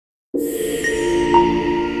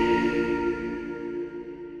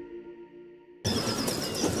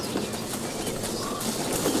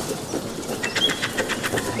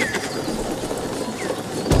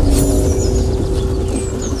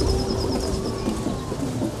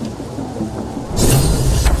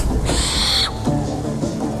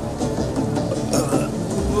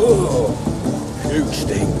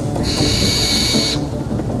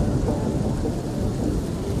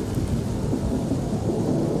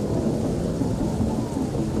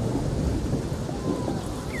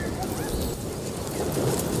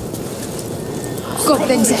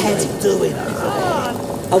Goblins ahead.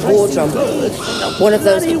 A war drum. One of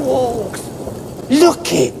those.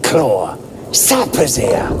 Look it, Claw. Sapper's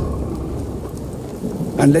here.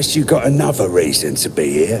 Unless you got another reason to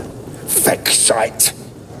be here. Feck shite.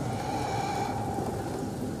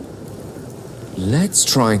 Let's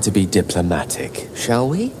try to be diplomatic, shall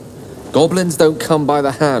we? Goblins don't come by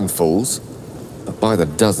the handfuls, but by the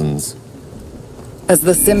dozens. As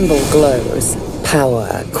the symbol glows,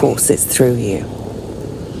 power courses through you.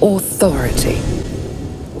 Authority.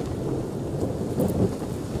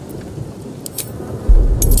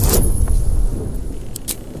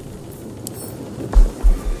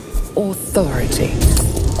 Authority.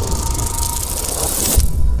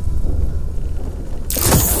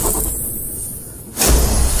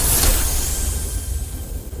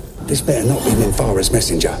 This better not be Minthara's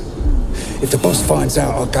messenger. If the boss finds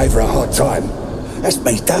out I gave her a hard time, that's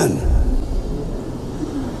me done.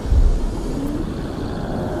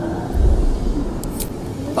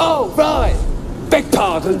 Oh, right. Beg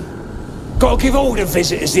pardon. Gotta give all the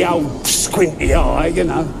visitors the old squinty eye, you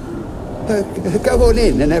know. Go on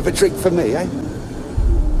in and have a drink for me, eh?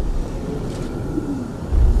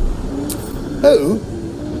 Who?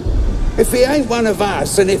 If he ain't one of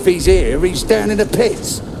us, and if he's here, he's down in the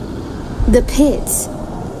pits. The pits?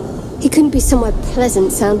 He couldn't be somewhere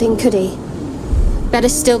pleasant sounding, could he? Better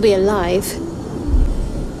still be alive.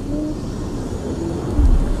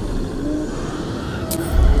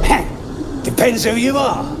 Depends who you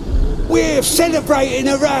are. We're celebrating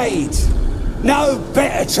a raid. No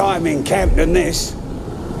better time in camp than this.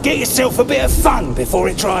 Get yourself a bit of fun before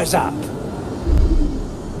it dries up.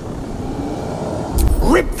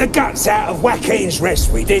 Rip the guts out of Joaquin's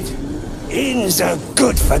rest, we did. Inns are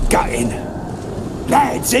good for gutting.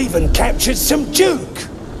 Lads even captured some duke.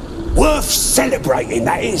 Worth celebrating,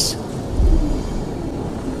 that is.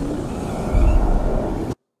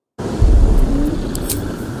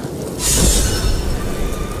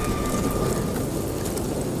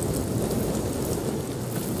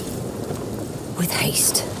 With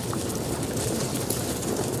haste.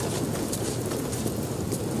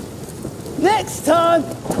 Next time,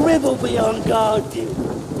 Crib will be on guard.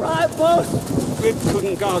 Right, boss? Crib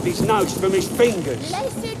couldn't guard his nose from his fingers.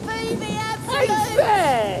 Blessed be the absolute. Ain't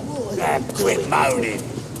fair! Quit moaning.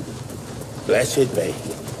 Blessed be.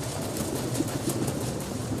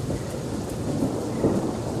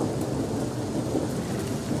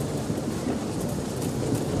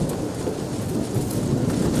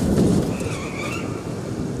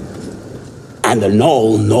 And the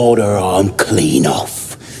Knoll gnawed her arm clean off.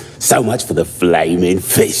 So much for the flaming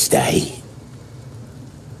fist, eh?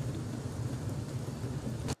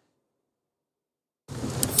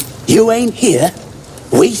 You ain't here?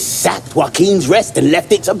 We sacked Joaquin's rest and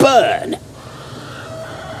left it to burn.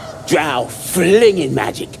 Drow flinging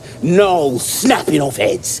magic, Knoll snapping off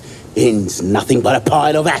heads. Inn's nothing but a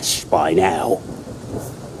pile of ash by now.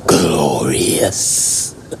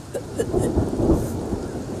 Glorious.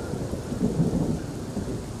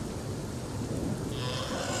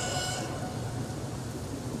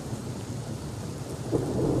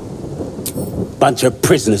 Bunch of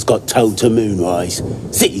prisoners got towed to Moonrise.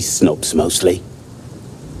 City snobs mostly.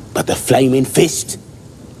 But the flaming fist?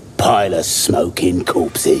 Pile of smoking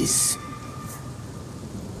corpses.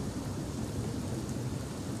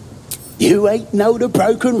 You ain't know the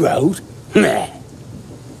broken road? Meh.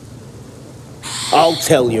 I'll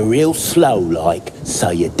tell you real slow like, so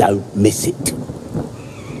you don't miss it.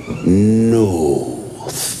 North.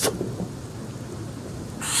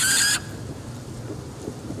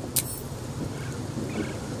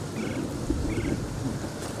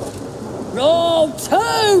 Roll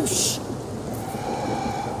touche!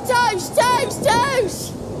 Toast, toast,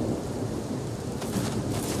 toast!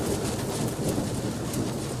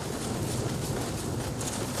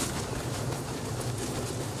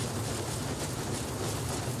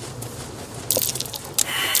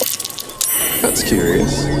 That's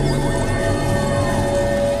curious.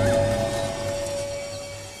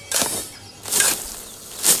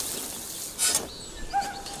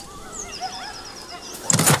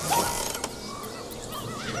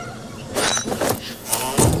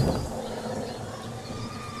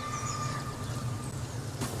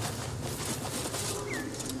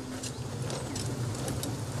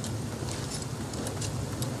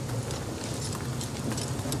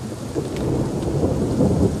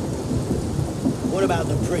 What about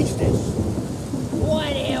the priestess?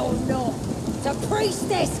 What hell no! The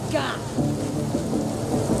priestess got!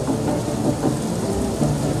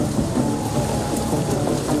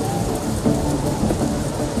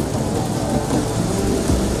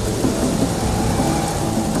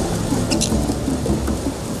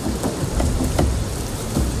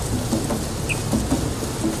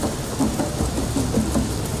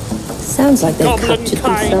 Sounds like they've Goblin captured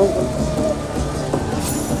kind. themselves.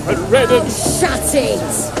 And redden. Shut it!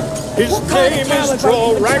 His name is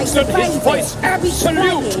Draw Ragson, his voice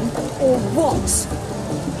absolute. Or what?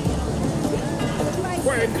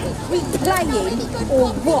 We playing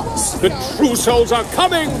or what? The true souls are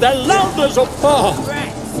coming, their louders are far.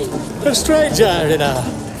 A stranger in a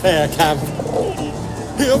fair camp.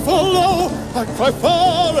 Here follow, I cry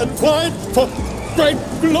far and wide for great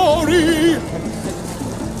glory.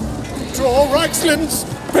 Draw Ragslin's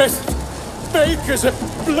best make as a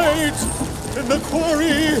blade in the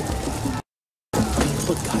quarry.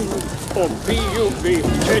 Or be you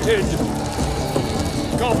beheaded.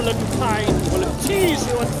 Goblin kind will tease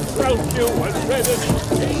you and throat you and redden.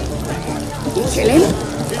 Kill him?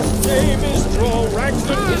 His name is Draw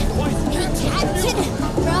Ragson, his voice Captain,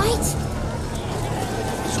 right?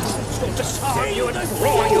 will disarm you and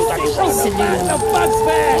draw you the truth. The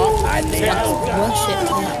bugbear and the ogre. Worship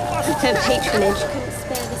her patronage. Couldn't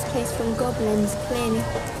spare this place from goblins, clearly.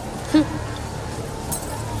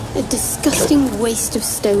 A disgusting waste of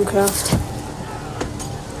stonecraft.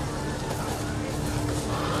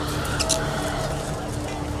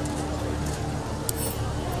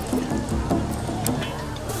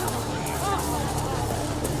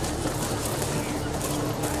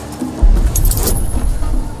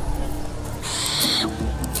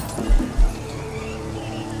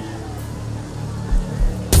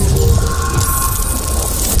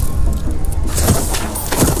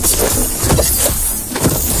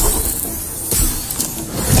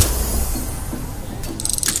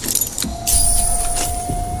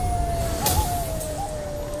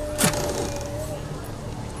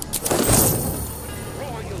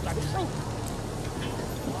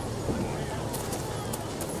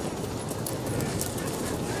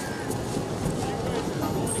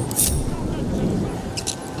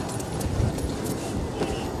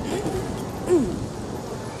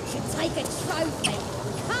 Take a trophy.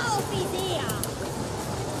 Cut off his ear.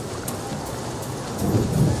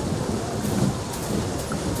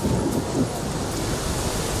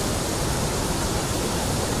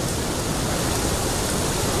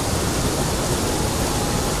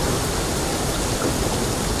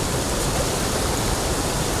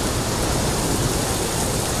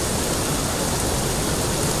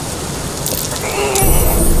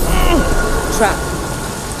 Trap.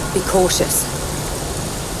 Be cautious.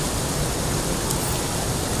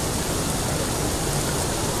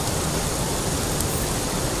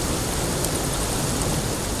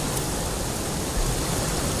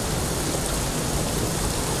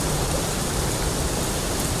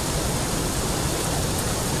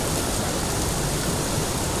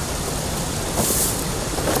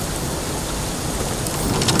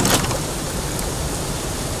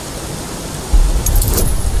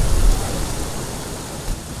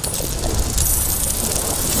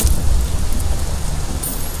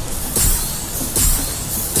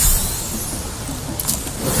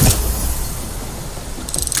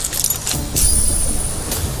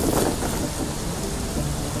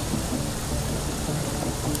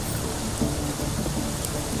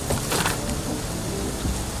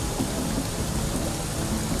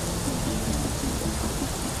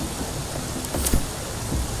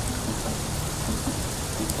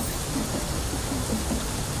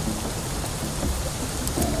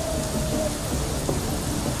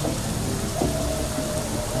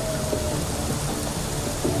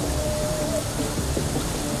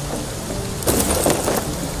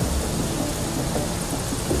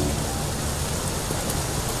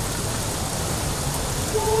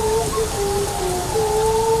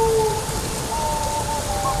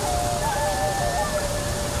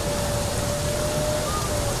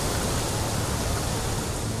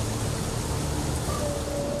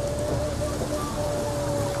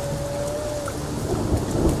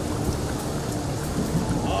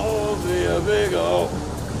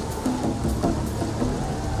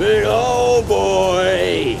 Big old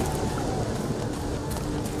boy.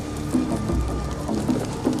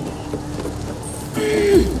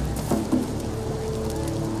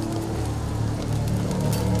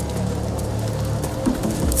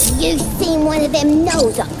 You seen one of them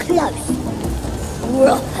nose up close?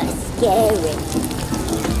 Proper scary.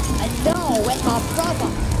 And now with my brother.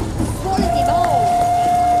 Swallowed him all.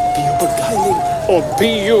 Be you beguiling, or be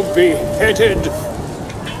you beheaded.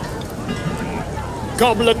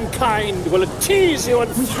 Goblin kind will tease you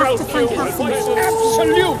and throat you and voice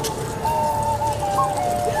absolute.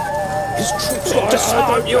 His troops will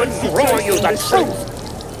disarm you and draw you the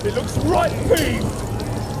truth. It looks right, Pete.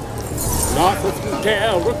 Not if you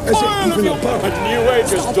dare recoil of you. A new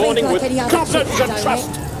age is dawning with goblins and trust.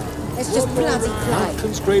 It's just bloody play.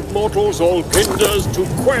 Constrained mortals, all kinders to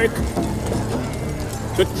quake.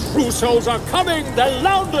 The true souls are coming, the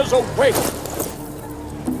Lounders awake.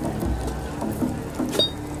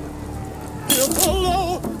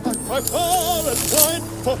 Apollo, and my power and mine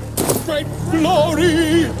for great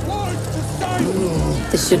glory.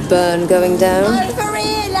 This should burn going down. Over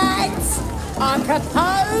here, lads! I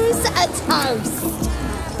propose a toast.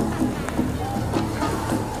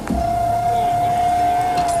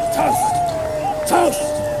 Toast!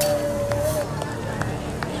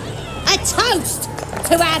 A toast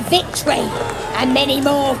to our victory and many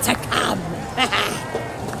more to come.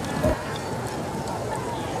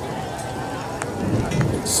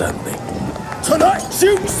 Certainly. Tonight,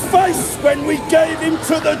 Duke's face when we gave him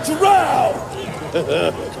to the drow!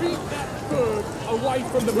 Bird away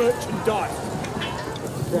from the merchandise.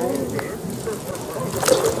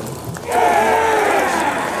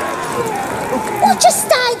 What you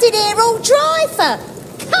standing here all dry for?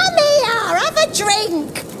 Come here, have a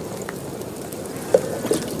drink.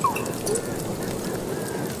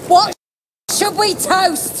 What should we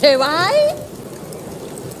toast to, eh?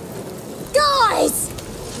 Guys!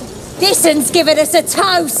 This one's giving us a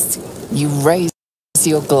toast. You raise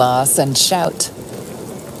your glass and shout.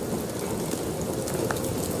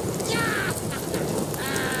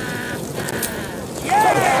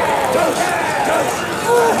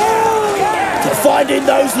 To finding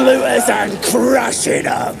those looters and crushing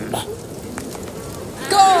them.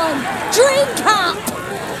 Go on, drink up.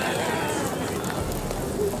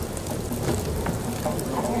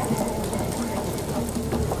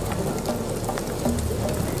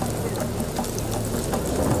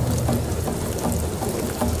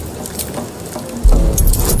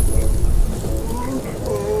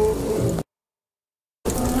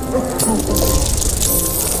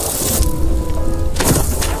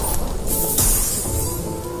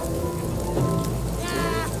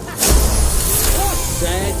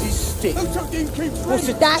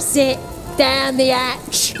 That's it. Down the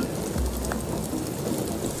hatch.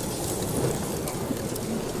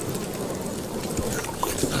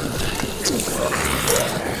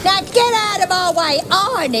 Now get out of my way.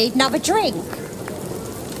 I need another drink.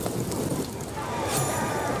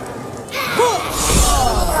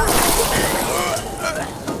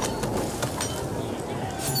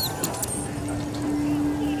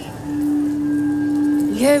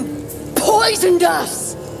 You poisoned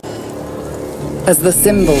us! As the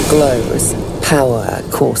symbol glows, power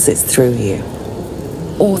courses through you.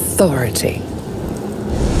 Authority.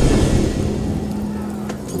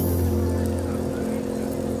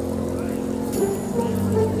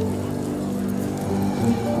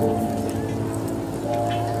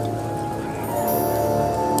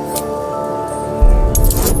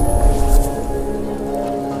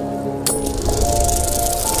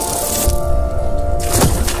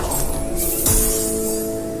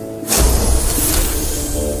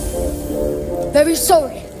 Very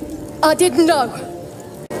sorry. I didn't know.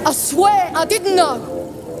 I swear I didn't know.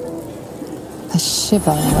 A shiver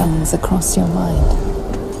runs across your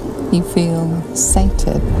mind. You feel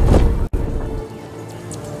sated.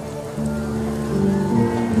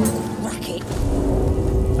 Racket.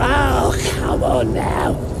 Oh, come on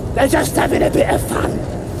now. They're just having a bit of fun.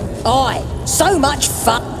 Aye, so much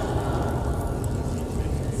fun.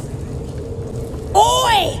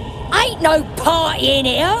 Oi! Ain't no party in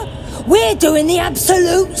here. We're doing the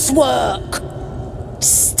Absolute's work.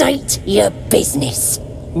 State your business.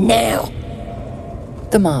 Now.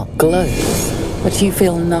 The mark glows, but you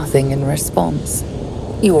feel nothing in response.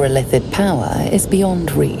 Your illithid power is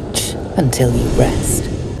beyond reach until you rest.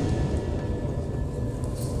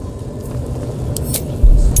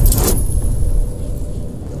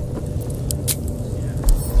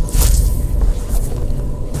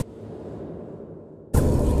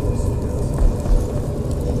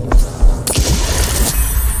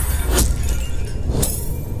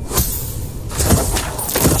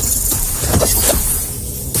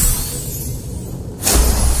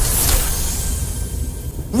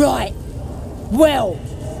 Right. Well,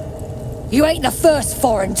 you ain't the first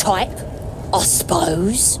foreign type, I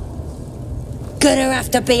suppose. Gonna have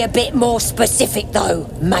to be a bit more specific though,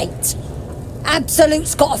 mate.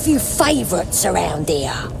 Absolute's got a few favourites around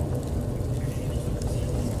here.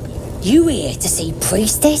 You here to see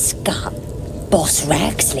Priestess Gut, Boss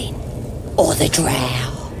Ragslin, or the Drow?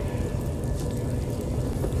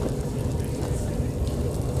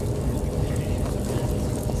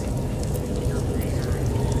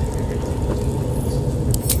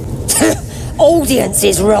 Audience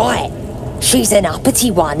is right. She's an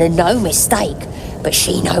uppity one and no mistake, but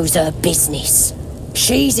she knows her business.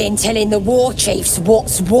 She's in telling the war chiefs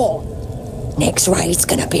what's what Next raid's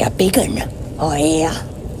gonna be a big un, I hear.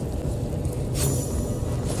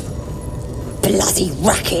 Bloody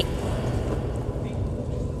racket.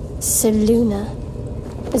 Seluna.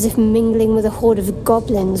 As if mingling with a horde of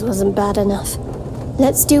goblins wasn't bad enough.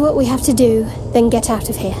 Let's do what we have to do, then get out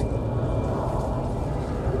of here.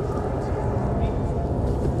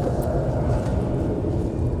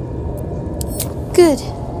 Good.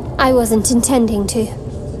 I wasn't intending to.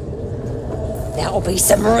 That'll be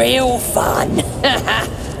some real fun.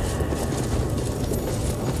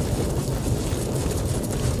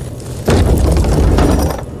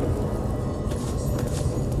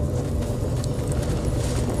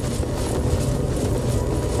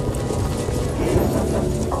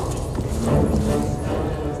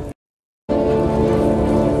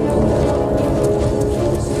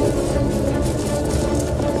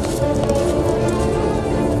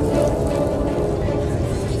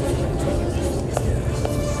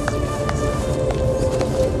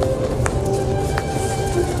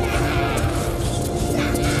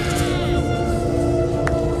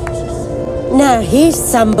 Now here's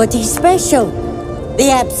somebody special.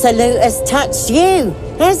 The Absolute has touched you,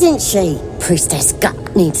 hasn't she? Priestess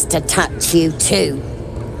Gut needs to touch you too.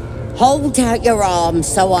 Hold out your arm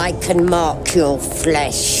so I can mark your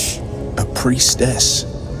flesh. A priestess.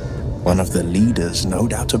 One of the leaders, no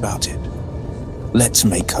doubt about it. Let's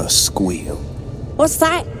make her squeal. What's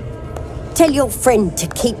that? Tell your friend to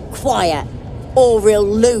keep quiet, or he'll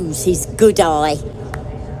lose his good eye.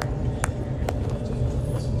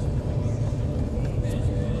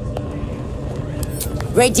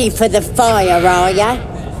 Ready for the fire, are ya?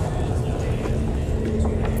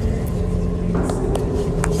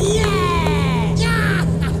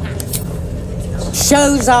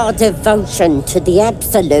 Shows our devotion to the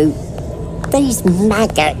Absolute. These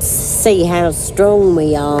maggots see how strong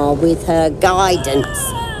we are with her guidance.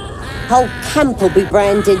 Whole camp will be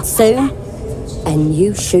branded soon, and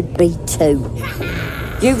you should be too.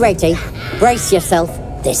 You ready? Brace yourself.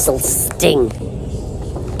 This'll sting.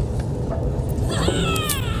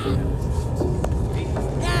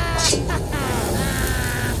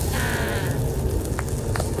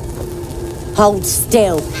 Hold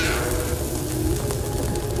still.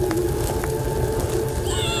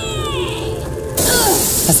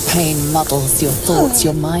 As pain muddles your thoughts,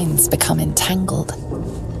 your minds become entangled.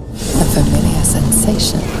 A familiar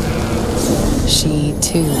sensation. She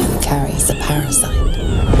too carries a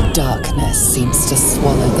parasite. Darkness seems to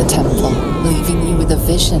swallow the temple, leaving you with a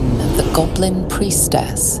vision of the Goblin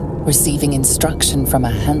Priestess receiving instruction from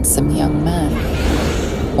a handsome young man,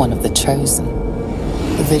 one of the chosen.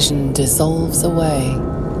 The vision dissolves away.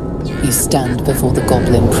 You stand before the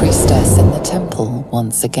Goblin Priestess in the temple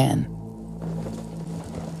once again.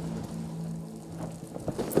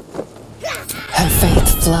 Her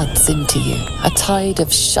faith floods into you, a tide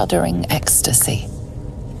of shuddering ecstasy.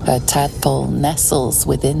 Her tadpole nestles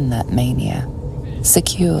within that mania,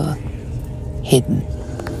 secure, hidden.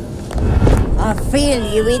 I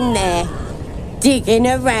feel you in there, digging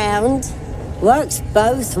around. Works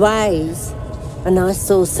both ways. And I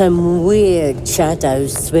saw some weird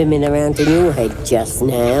shadows swimming around in your head just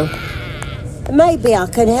now. Maybe I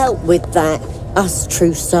can help with that. Us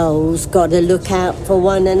true souls gotta look out for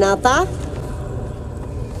one another.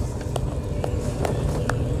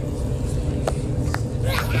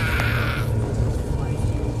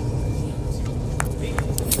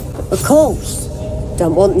 Of course.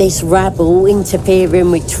 Don't want this rabble interfering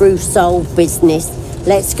with true soul business.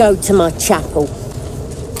 Let's go to my chapel.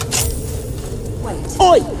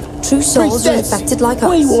 Oi! True souls are infected like us.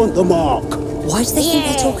 We want the mark. Why do they think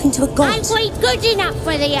they're talking to a god? Ain't we good enough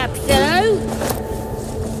for the Absolute?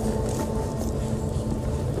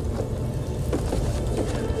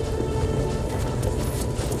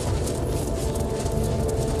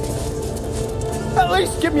 At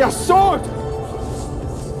least give me a sword!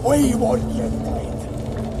 We want you dead.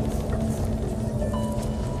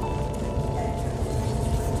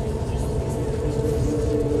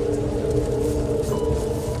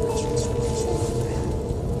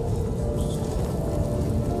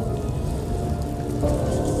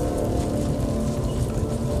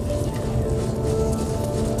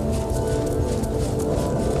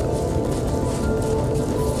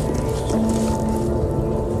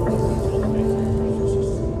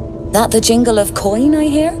 That the jingle of coin I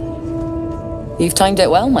hear? You've timed it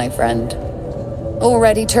well, my friend.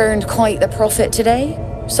 Already turned quite the profit today,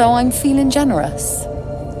 so I'm feeling generous.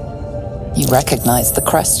 You recognize the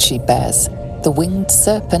crest she bears, the winged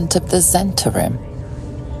serpent of the Zentarim.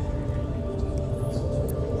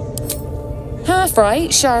 Half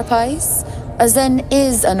right, sharp eyes. A Zen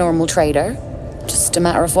is a normal trader. Just a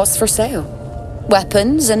matter of what's for sale.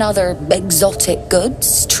 Weapons and other exotic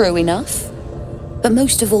goods, true enough. But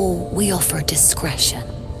most of all, we offer discretion.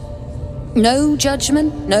 No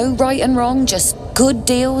judgment, no right and wrong, just good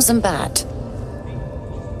deals and bad.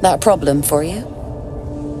 That a problem for you?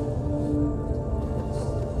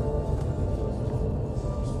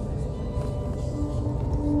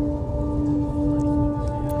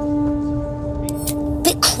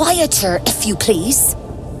 Bit quieter, if you please.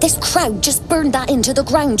 This crowd just burned that into the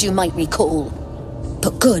ground, you might recall.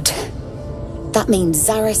 But good. That means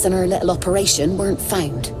Zaris and her little operation weren't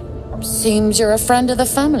found. Seems you're a friend of the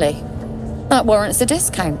family. That warrants a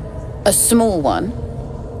discount. A small one.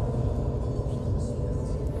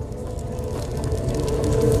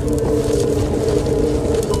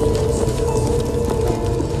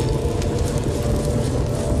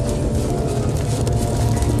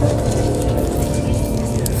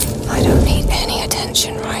 I don't need any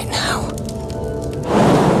attention right now.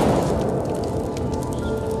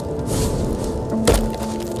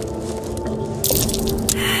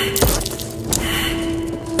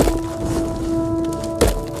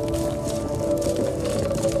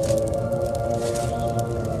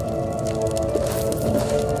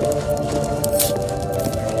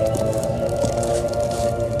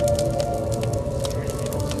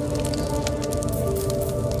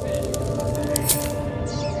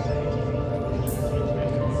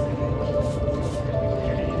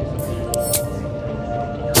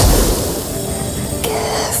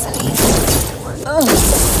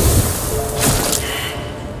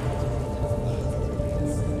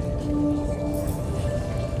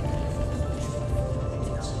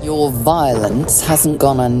 Your violence hasn't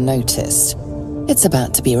gone unnoticed. It's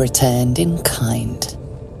about to be returned in kind.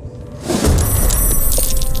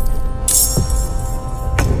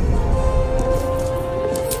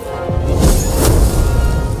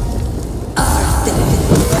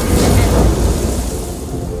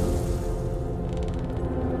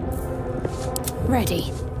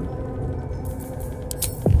 Ready.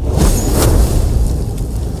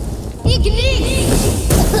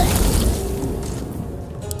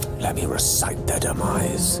 Let me recite their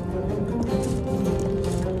demise.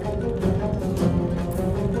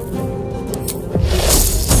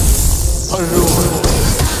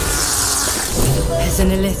 There's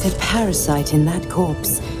an illicit parasite in that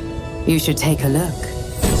corpse. You should take a look.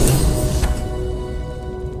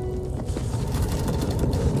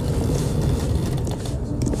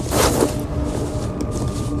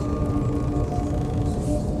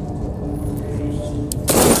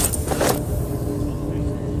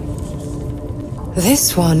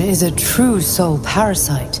 This one is a true soul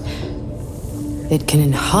parasite. It can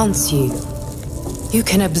enhance you. You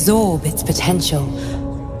can absorb its potential.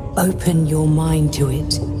 Open your mind to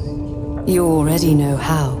it. You already know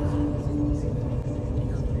how.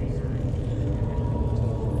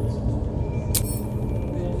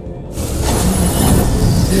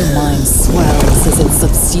 Your mind swells as it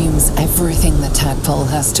subsumes everything the tadpole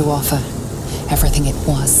has to offer. Everything it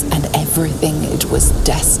was and everything it was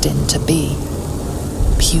destined to be.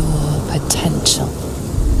 Pure potential.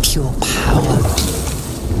 Pure power.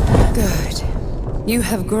 Good. You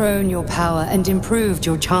have grown your power and improved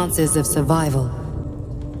your chances of survival.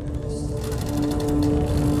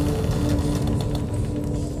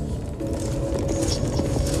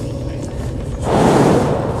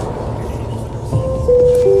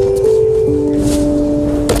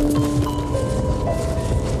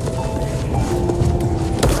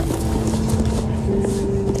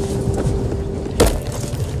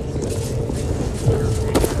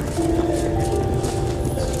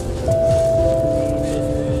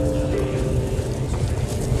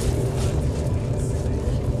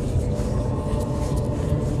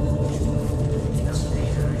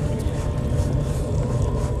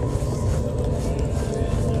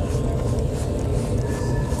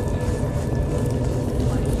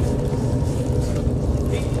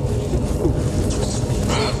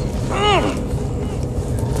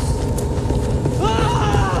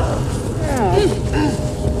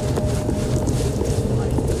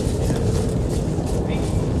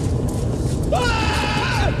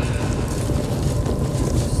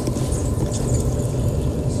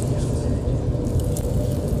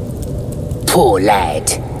 Poor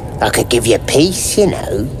lad. I could give you peace, you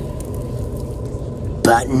know.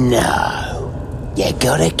 But no. You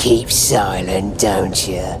gotta keep silent, don't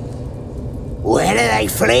you? Where do they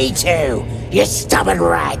flee to, you stubborn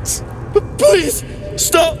rat? Please,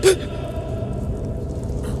 stop!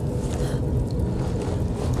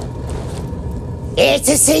 Here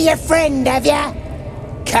to see your friend, have ya?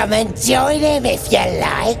 Come and join him if you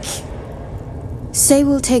like. Say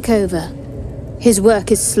we'll take over. His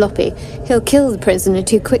work is sloppy. He'll kill the prisoner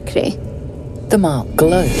too quickly. The mark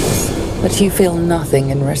glows, but you feel nothing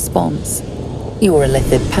in response. Your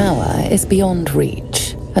illithid power is beyond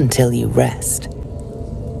reach until you rest.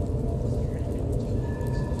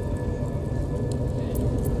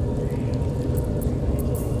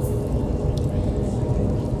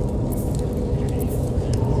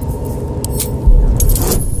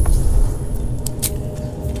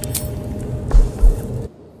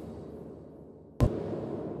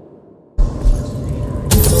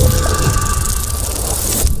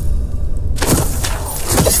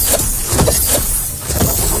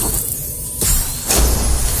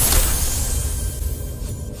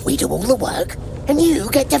 We do all the work, and you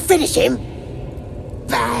get to finish him?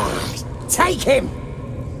 Bah! Take him!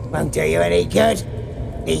 Won't do you any good.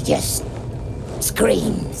 He just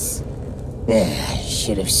screams.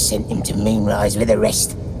 Should have sent him to Moonrise with the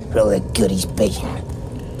rest, for all the good he's been.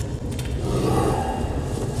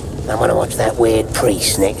 I want to watch that weird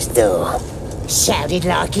priest next door. Sounded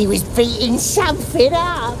like he was beating something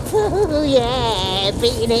up. Yeah,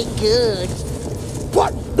 beating it good.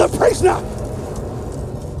 What? The prisoner?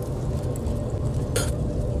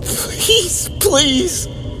 Please!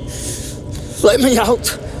 Let me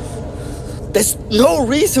out! There's no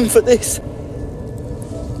reason for this!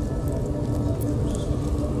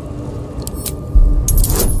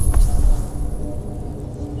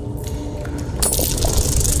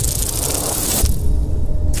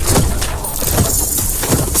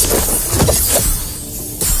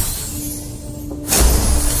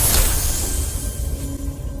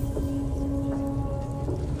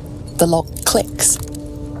 The lock clicks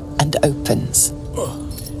and opens.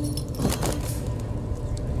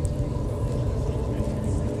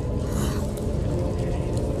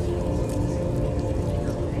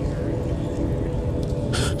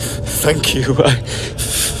 Thank you.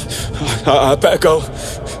 I better go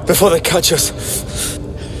before they catch us.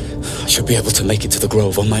 I should be able to make it to the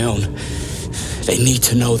Grove on my own. They need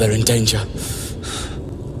to know they're in danger.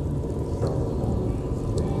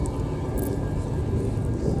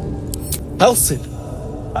 Elsin,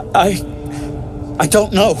 I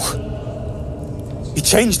don't know. He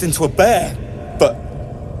changed into a bear, but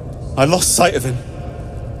I lost sight of him.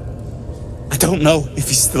 I don't know if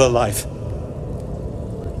he's still alive.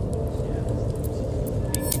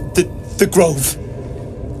 The Grove,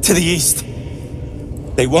 to the east.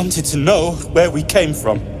 They wanted to know where we came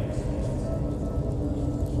from.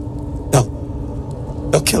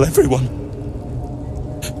 They'll kill everyone.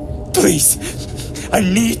 Please, I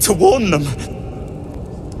need to warn them.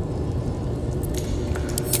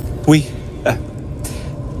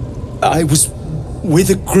 I was with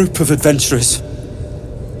a group of adventurers.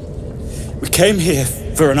 We came here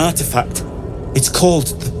for an artifact. It's called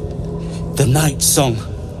the Night Song.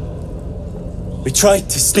 We tried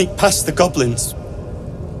to sneak past the goblins,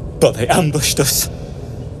 but they ambushed us.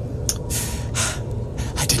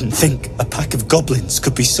 I didn't think a pack of goblins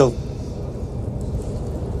could be so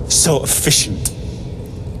efficient.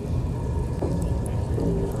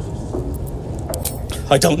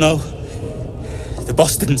 I don't know. The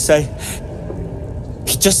boss didn't say.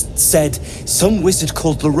 He just said some wizard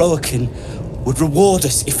called Loroakin would reward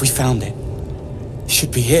us if we found it. It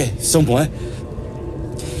should be here, somewhere.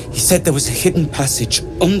 He said there was a hidden passage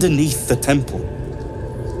underneath the temple.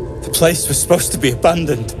 The place was supposed to be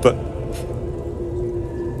abandoned, but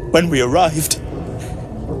when we arrived,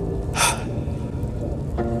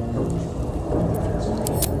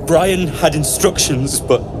 Brian had instructions,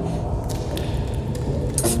 but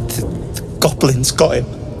the goblins got him.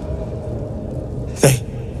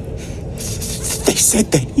 They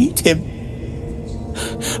said they'd eat him.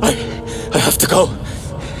 I have to go.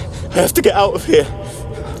 I have to get out of here.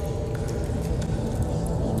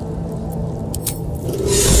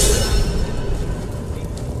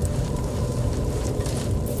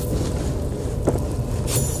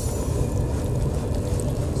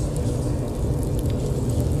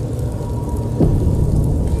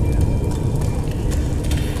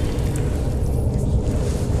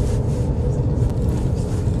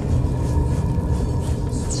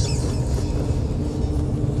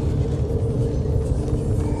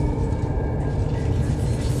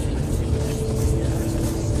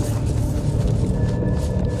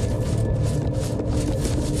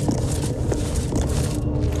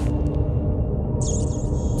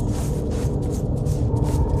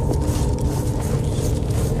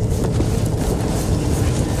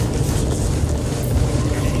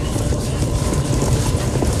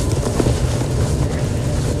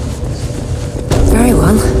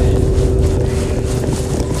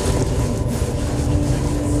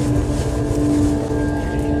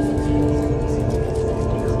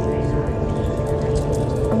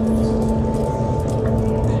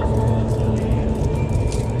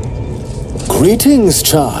 Greetings,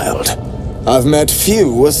 child. I've met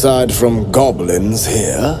few aside from goblins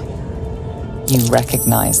here. You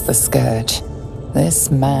recognize the Scourge.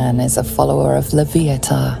 This man is a follower of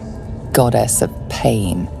Leviata, goddess of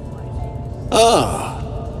pain.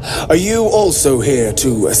 Ah, are you also here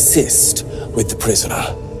to assist with the prisoner?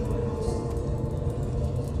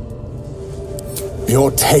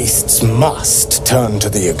 Your tastes must turn to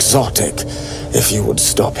the exotic if you would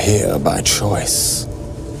stop here by choice.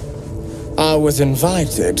 I was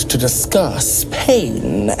invited to discuss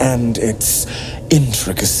pain and its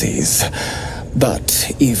intricacies,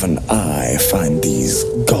 but even I find these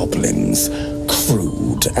goblins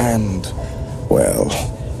crude and, well,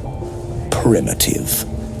 primitive.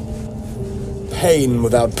 Pain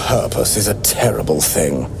without purpose is a terrible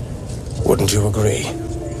thing. Wouldn't you agree?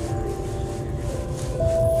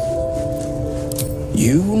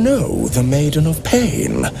 You know the Maiden of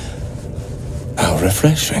Pain. How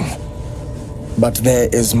refreshing. But there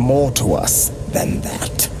is more to us than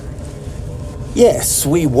that. Yes,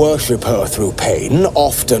 we worship her through pain,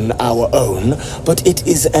 often our own, but it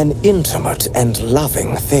is an intimate and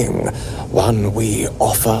loving thing, one we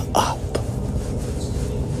offer up.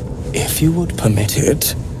 If you would permit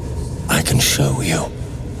it, I can show you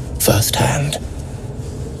firsthand.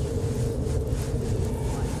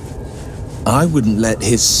 I wouldn't let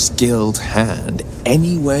his skilled hand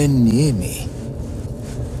anywhere near me.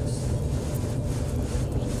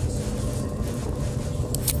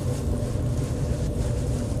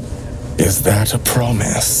 Is that a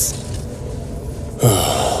promise?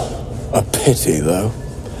 A pity, though.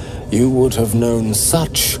 You would have known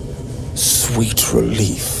such sweet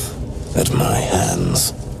relief at my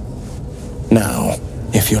hands. Now,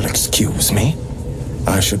 if you'll excuse me,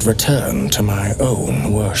 I should return to my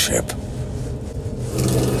own worship.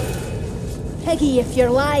 Peggy, if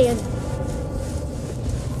you're lying.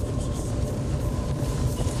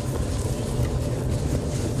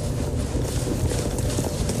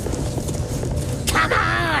 Come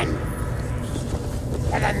on!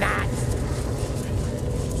 To the nuts!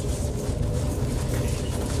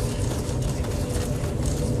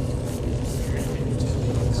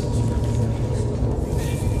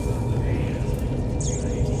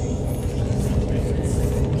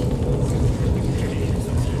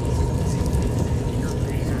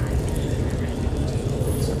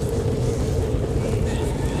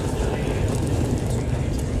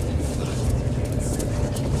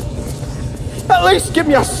 At least give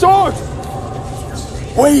me a sword!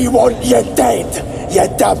 We want you dead, you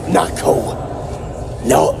dumb knuckle.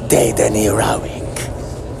 Not dead and heroic.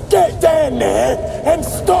 Get down there and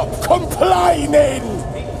stop complaining!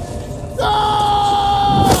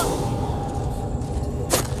 Ah!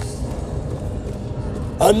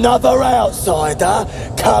 Another outsider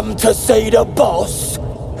come to see the boss?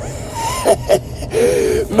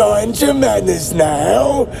 Mind your manners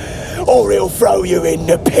now, or he'll throw you in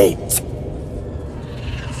the pit.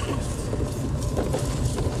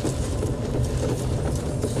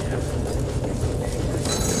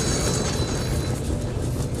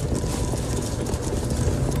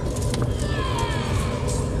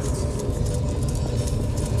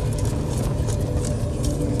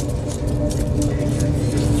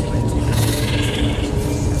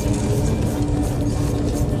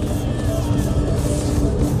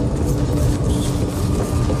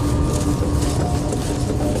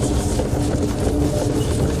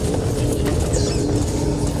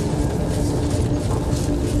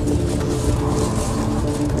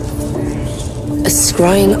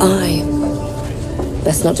 Scrying eye.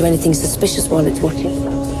 Best not do anything suspicious while it's watching.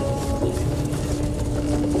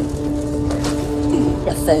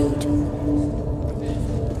 The food.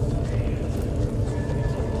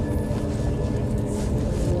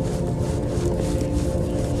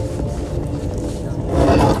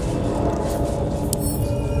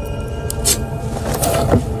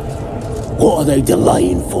 What are they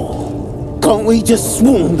delaying for? Can't we just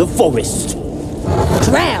swarm the forest?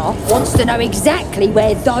 Drow wants to know exactly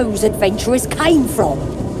where those adventurers came from.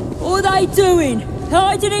 What are they doing?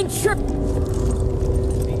 Hiding in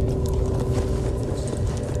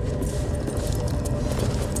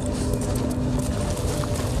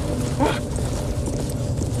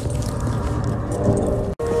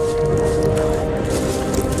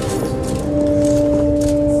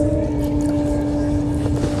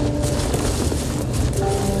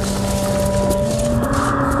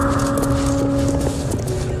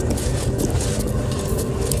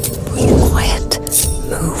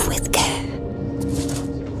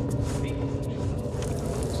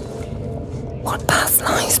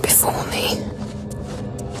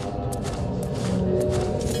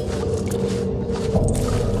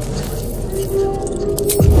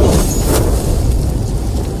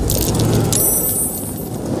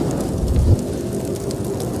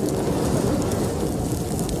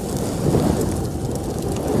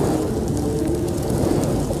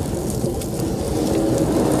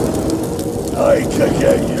I can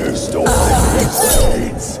get used to all the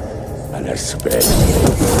blades, and especially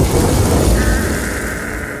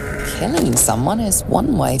Killing someone is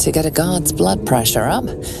one way to get a guard's blood pressure up.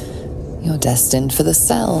 You're destined for the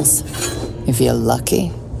cells, if you're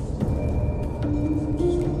lucky.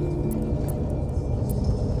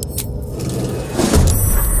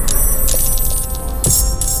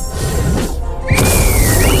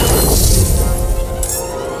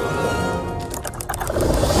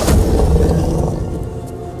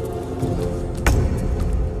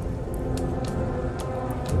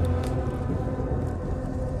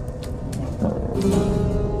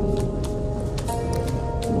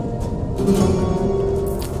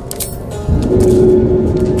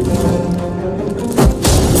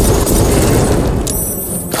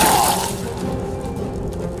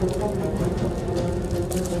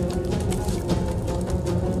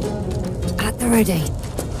 Ready.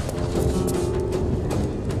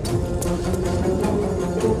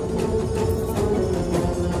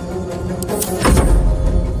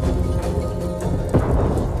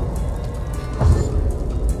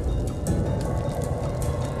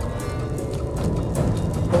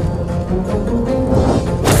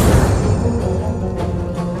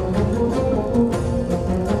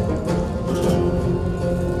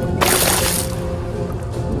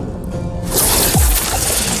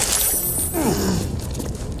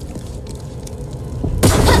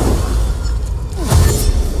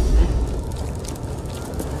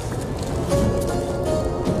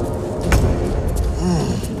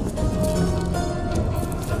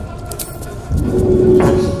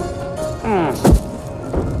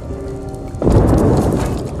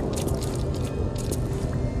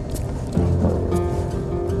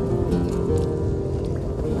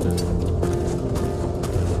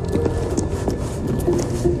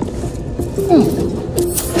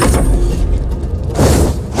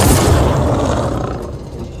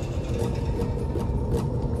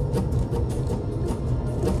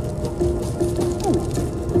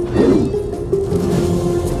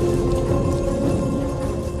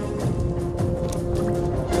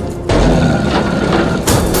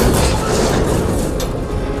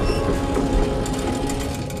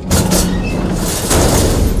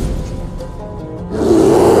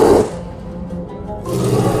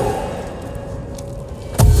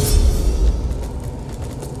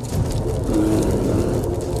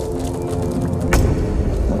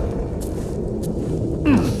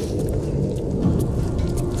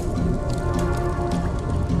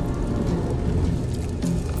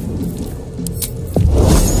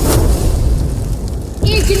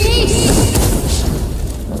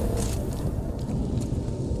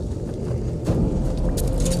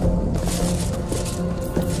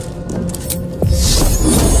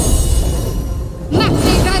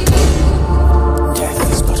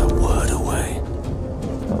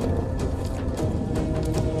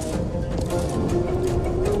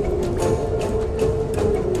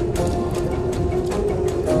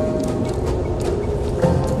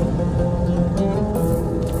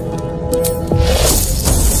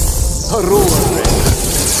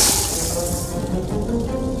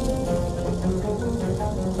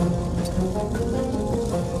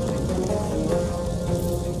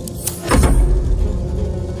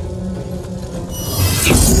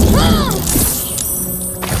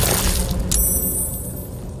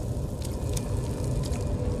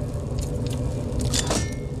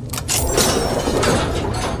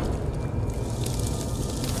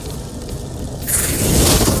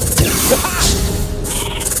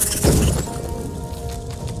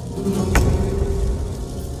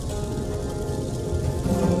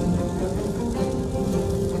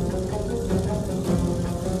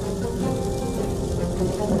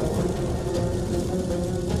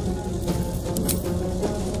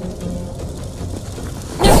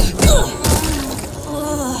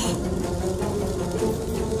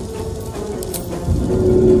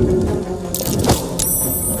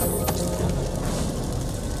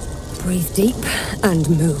 Breathe deep and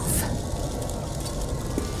move.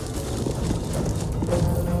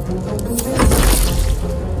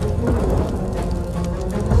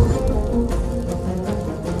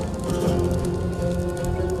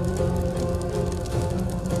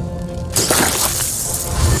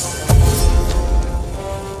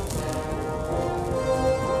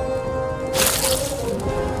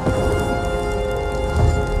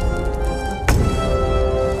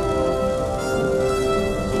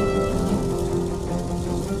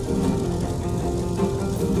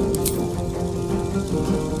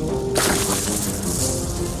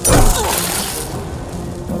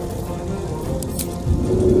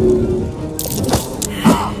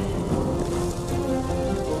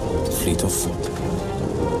 yourself.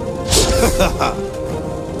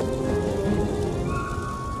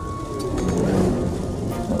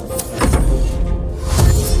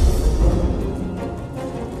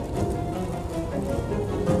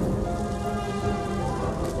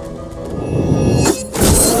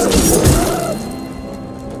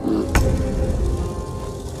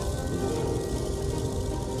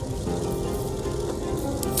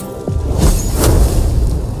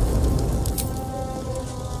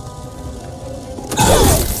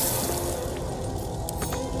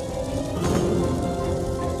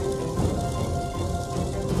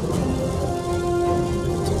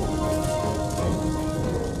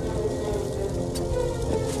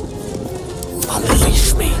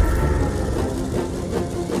 Unleash me.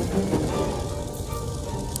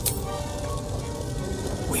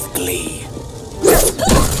 With glee.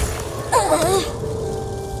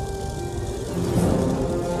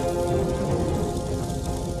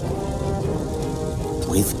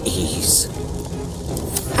 With ease.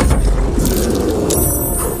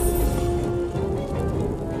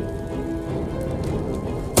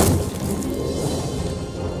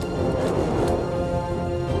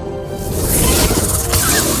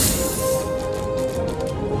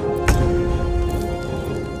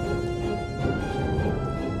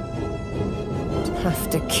 Have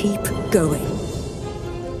to keep going.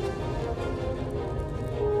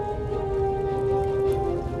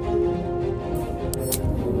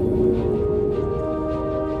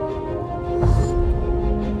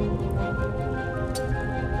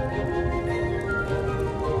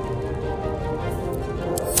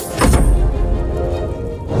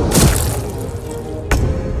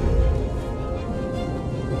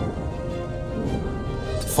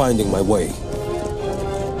 Finding my way.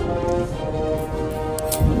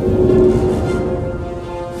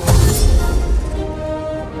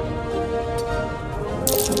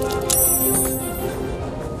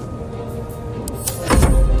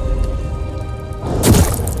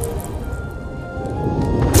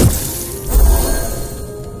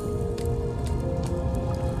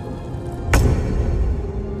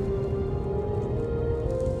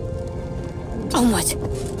 Onward.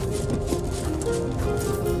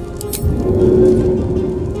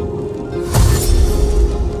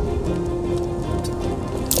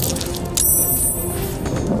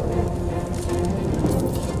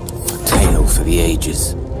 A tale for the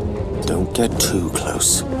ages. Don't get too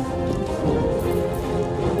close.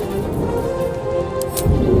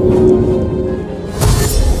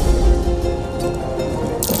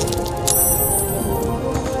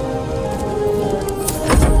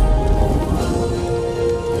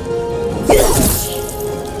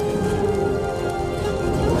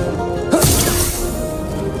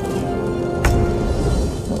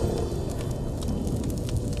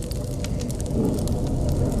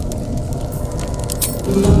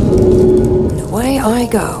 Away I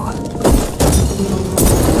go.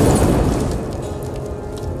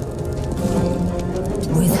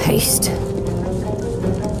 With haste.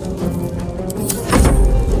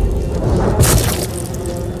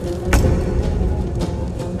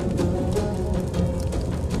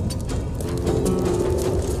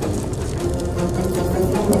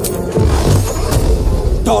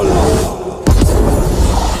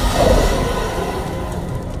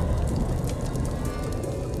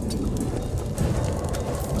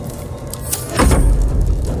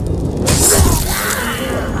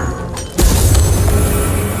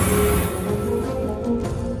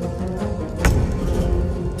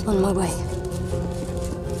 On my way.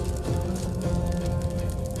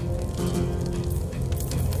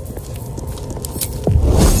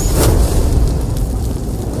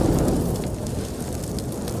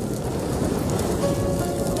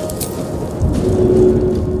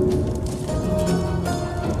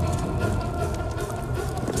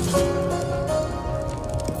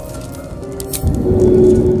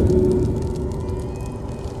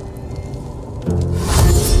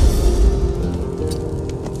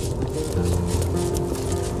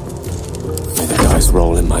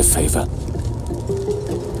 Roll in my favor.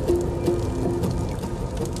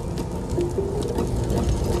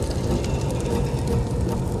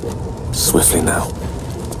 Swiftly now.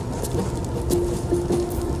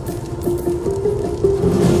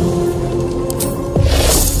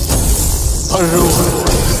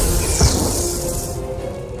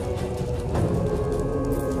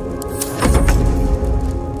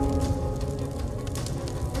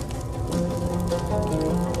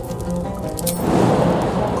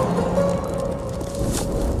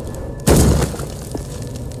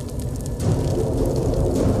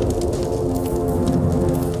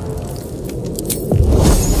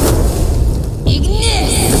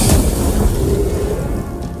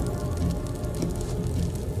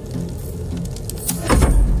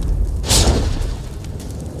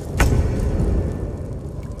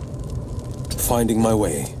 finding my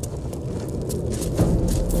way.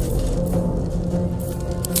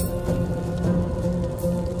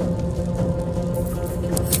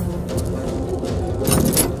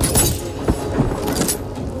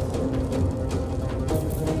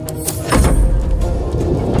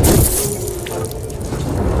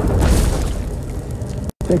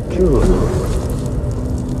 The jewel.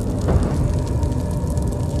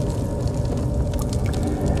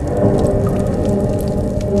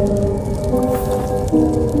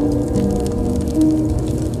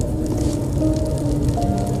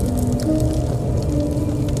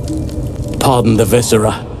 Pardon the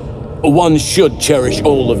viscera. One should cherish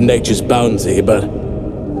all of nature's bounty, but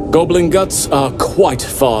goblin guts are quite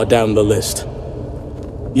far down the list.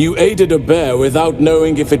 You aided a bear without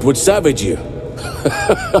knowing if it would savage you.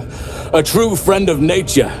 A true friend of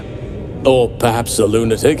nature. Or perhaps a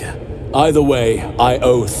lunatic. Either way, I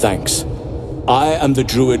owe thanks. I am the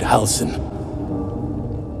druid Halsin.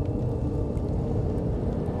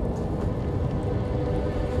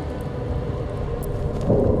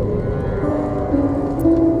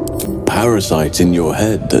 Parasites in your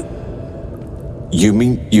head. You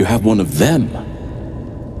mean you have one of them?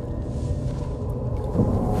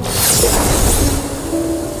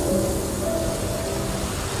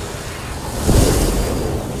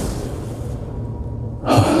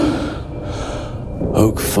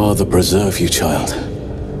 Oak Father preserve you, child.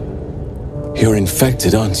 You're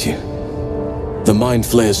infected, aren't you? The Mind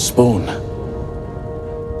Flayer's spawn.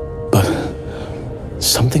 But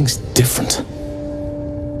something's different.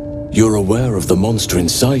 You're aware of the monster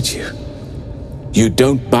inside you. You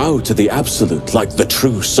don't bow to the Absolute like the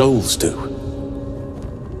true souls do.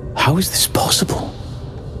 How is this possible?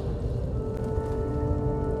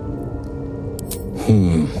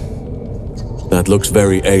 That looks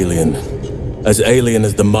very alien. As alien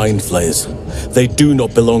as the Mind Flayers. They do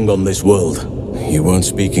not belong on this world. You weren't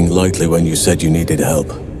speaking lightly when you said you needed help.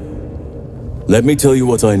 Let me tell you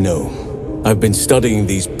what I know. I've been studying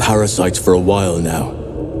these parasites for a while now.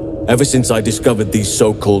 Ever since I discovered these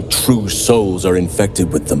so-called true souls are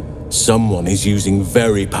infected with them, someone is using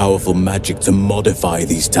very powerful magic to modify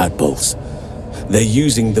these tadpoles. They're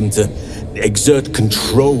using them to exert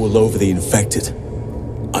control over the infected.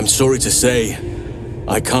 I'm sorry to say,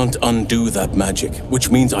 I can't undo that magic, which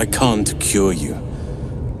means I can't cure you.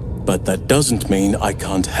 But that doesn't mean I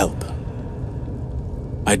can't help.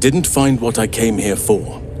 I didn't find what I came here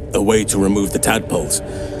for, a way to remove the tadpoles,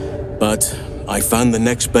 but I found the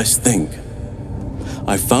next best thing.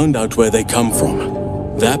 I found out where they come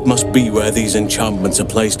from. That must be where these enchantments are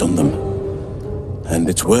placed on them. And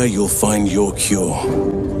it's where you'll find your cure.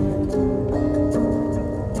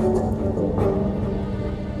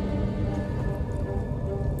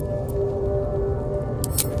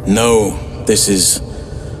 No, this is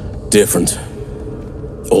different.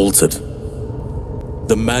 Altered.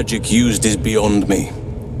 The magic used is beyond me.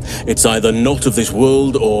 It's either not of this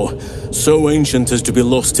world or so ancient as to be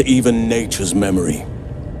lost to even nature's memory.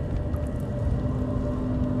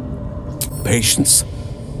 Patience.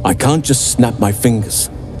 I can't just snap my fingers.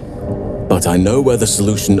 But I know where the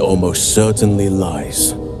solution almost certainly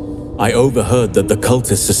lies. I overheard that the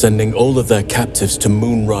cultists are sending all of their captives to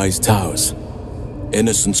Moonrise Towers.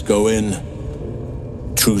 Innocents go in,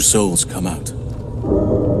 true souls come out.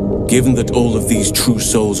 Given that all of these true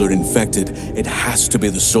souls are infected, it has to be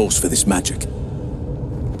the source for this magic.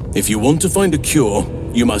 If you want to find a cure,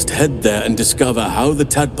 you must head there and discover how the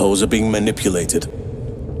tadpoles are being manipulated.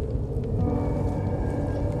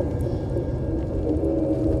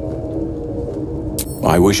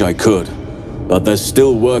 I wish I could, but there's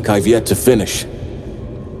still work I've yet to finish.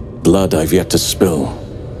 Blood I've yet to spill.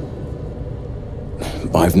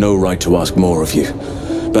 I've no right to ask more of you,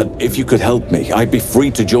 but if you could help me, I'd be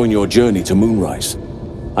free to join your journey to Moonrise.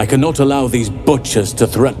 I cannot allow these butchers to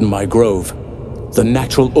threaten my grove. The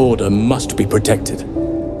natural order must be protected.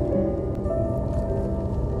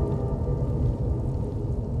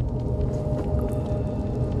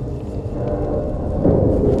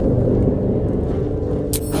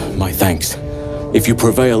 My thanks. If you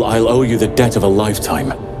prevail, I'll owe you the debt of a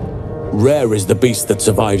lifetime. Rare is the beast that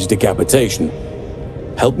survives decapitation.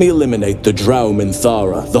 Help me eliminate the Drow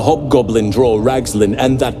Minthara, the Hobgoblin Draw Ragslin,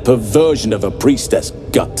 and that perversion of a priestess,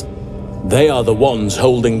 Gut. They are the ones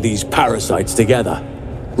holding these parasites together.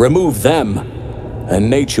 Remove them, and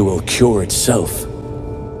nature will cure itself.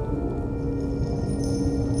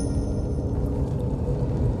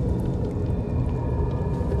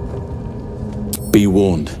 Be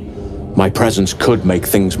warned. My presence could make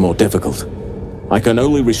things more difficult. I can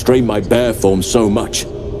only restrain my bear form so much.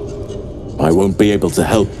 I won't be able to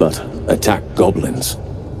help but attack goblins.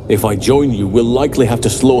 If I join you, we'll likely have to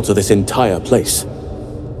slaughter this entire place.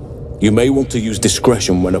 You may want to use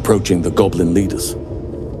discretion when approaching the goblin leaders.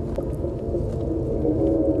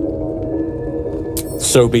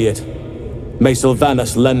 So be it. May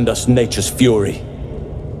Sylvanus lend us nature's fury.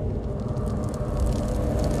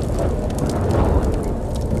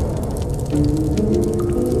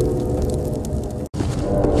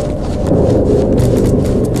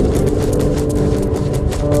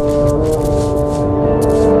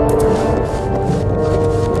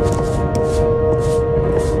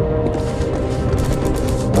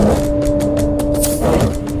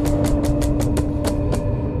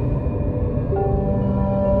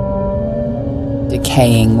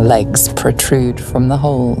 Decaying legs protrude from the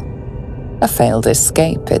hole. A failed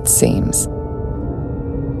escape, it seems.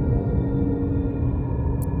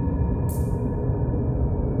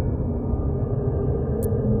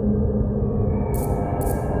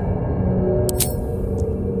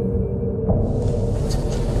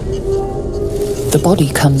 The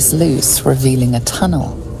body comes loose, revealing a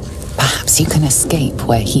tunnel. Perhaps you can escape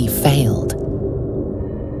where he failed.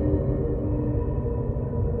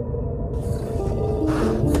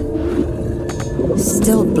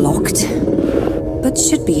 Still blocked, but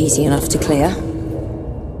should be easy enough to clear.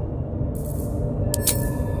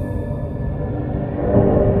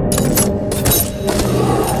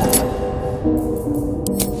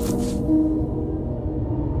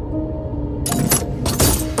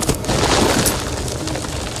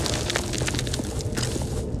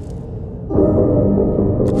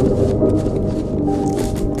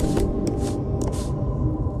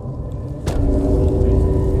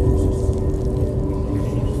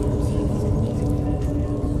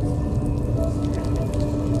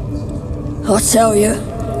 I tell you,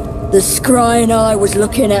 the scrying eye was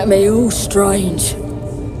looking at me all strange.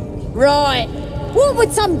 Right. What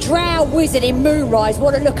would some drow wizard in Moonrise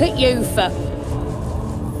want to look at you for?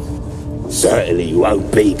 Certainly you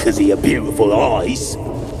won't be because of your beautiful eyes.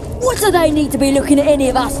 What do they need to be looking at any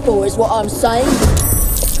of us for, is what I'm saying?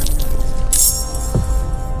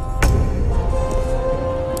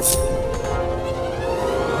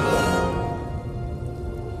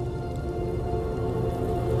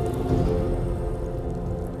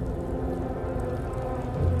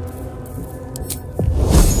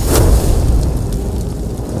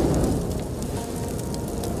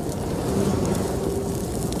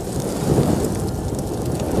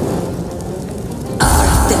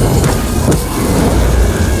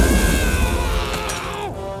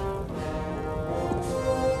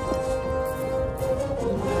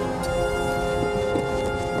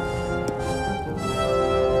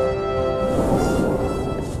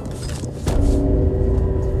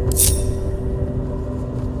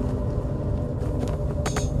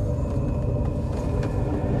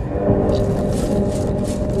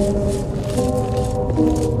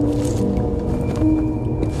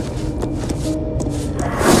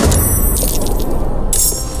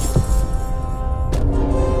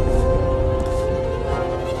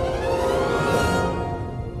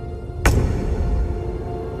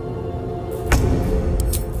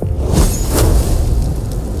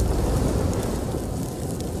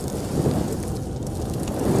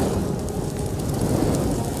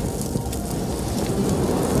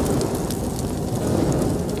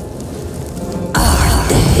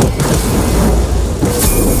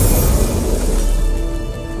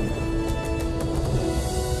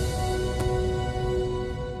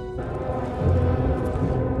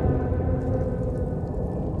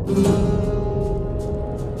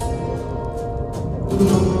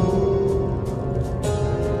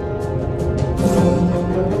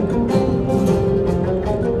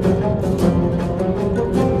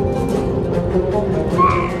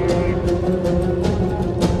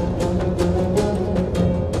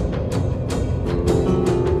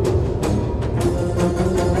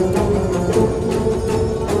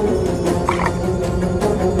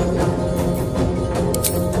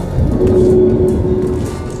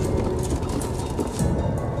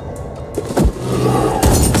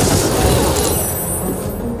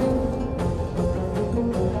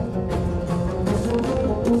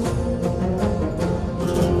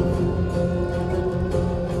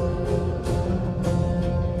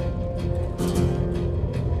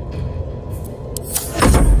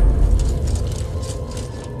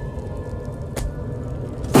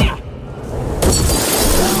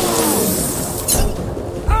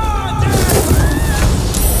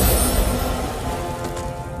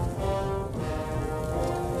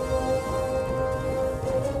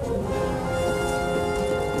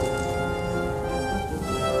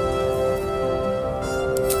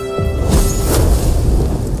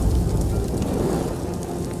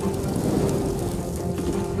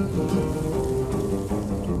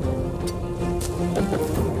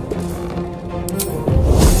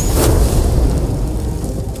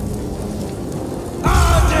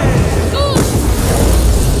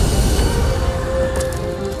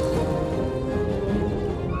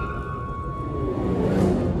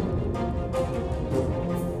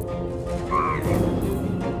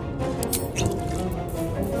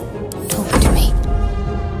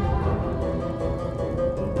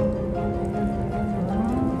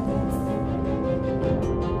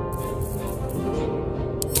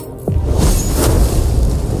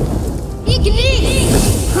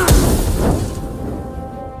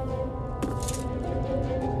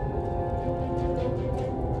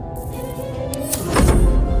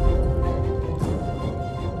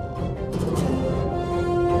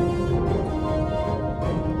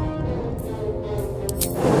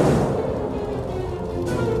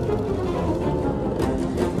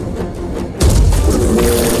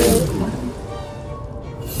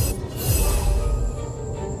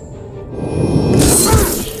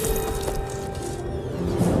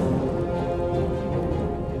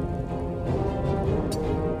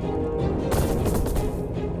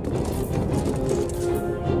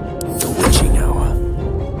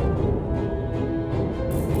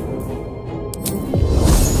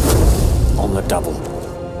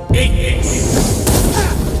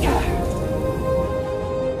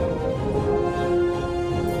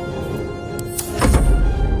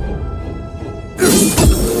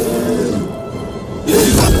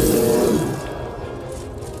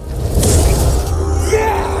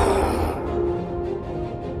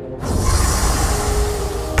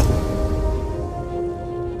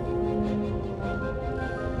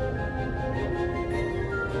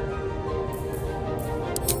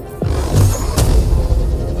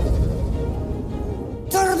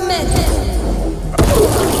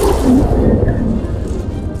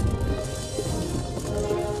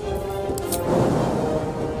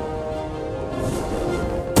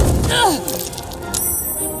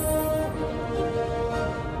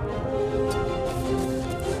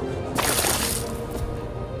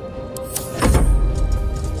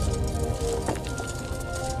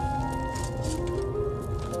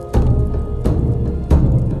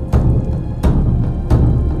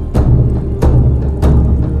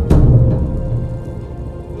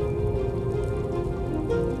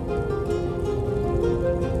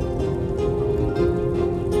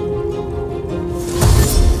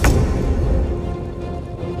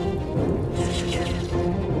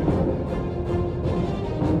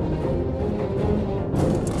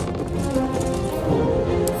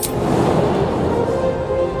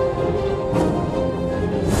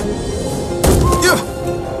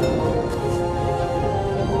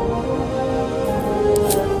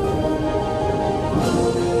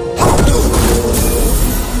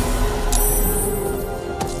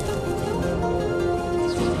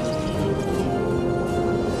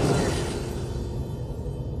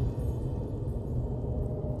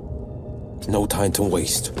 time to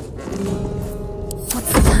waste.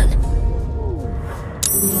 What's the plan?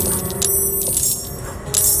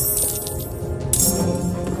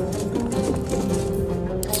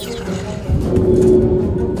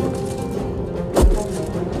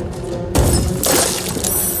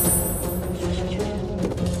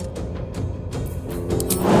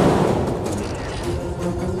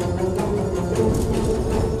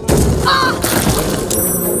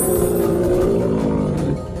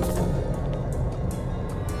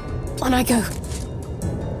 On I go.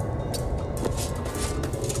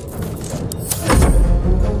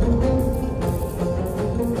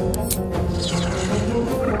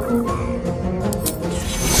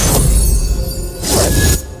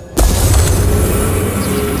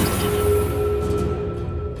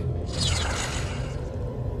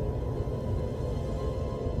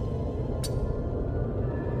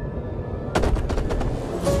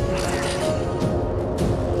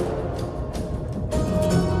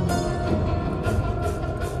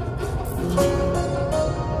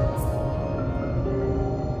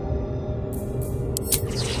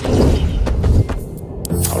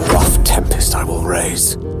 I will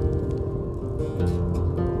raise.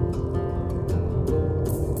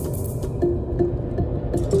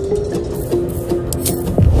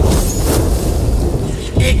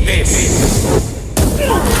 Eat this!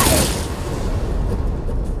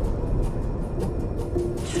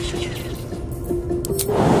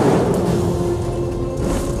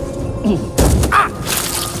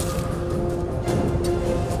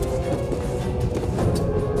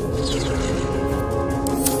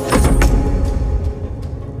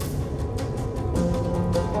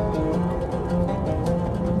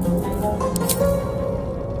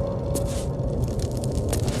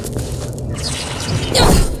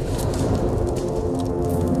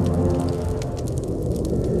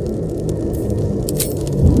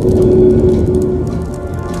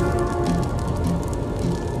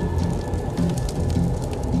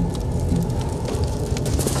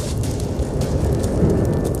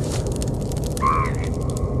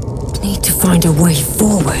 Need to find a way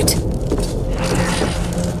forward.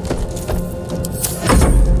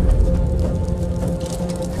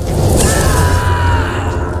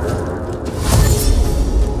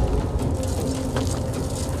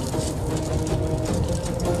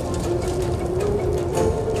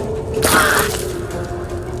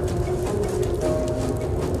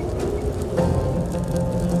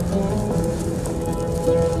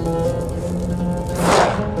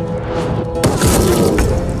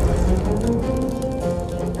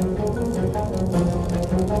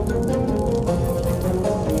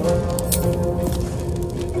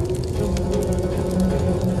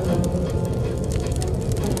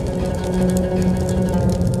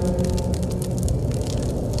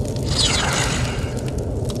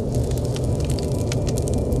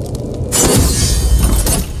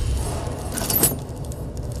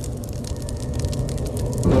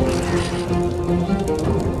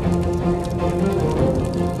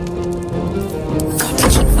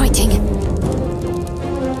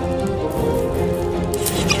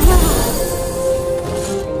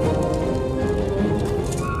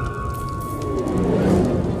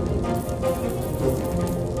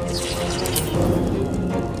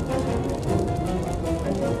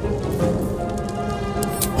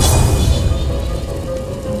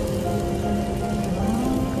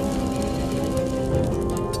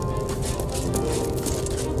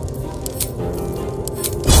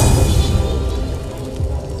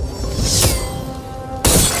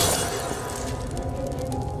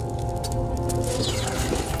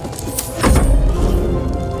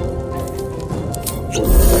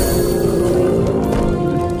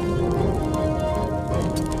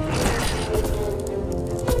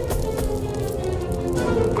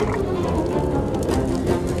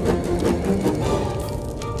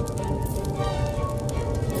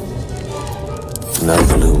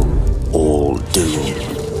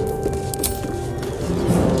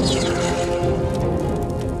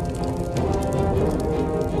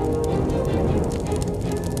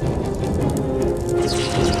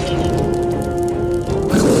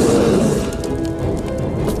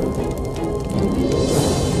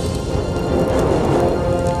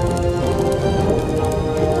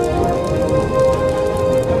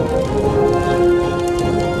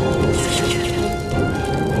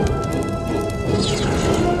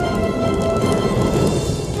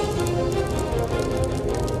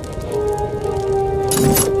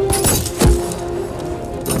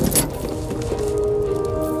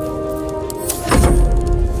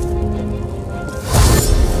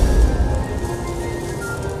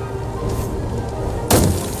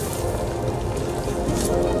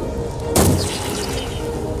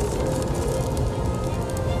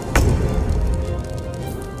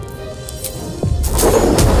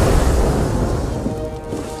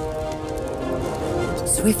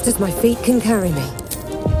 swift as my feet can carry me.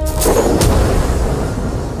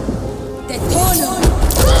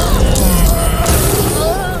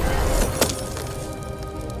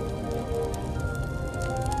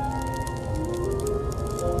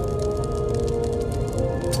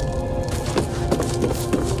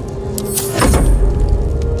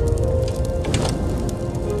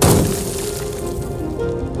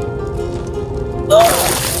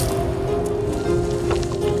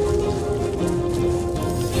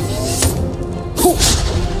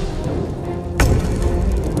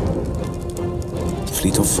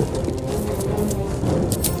 Fleet of foot.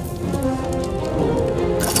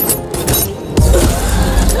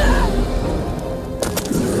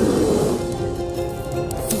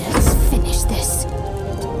 Let's finish this.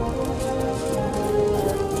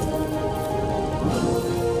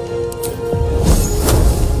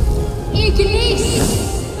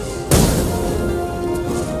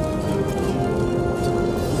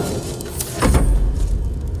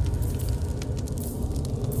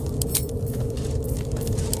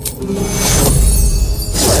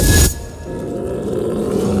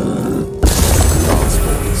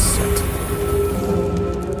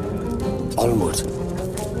 Onward.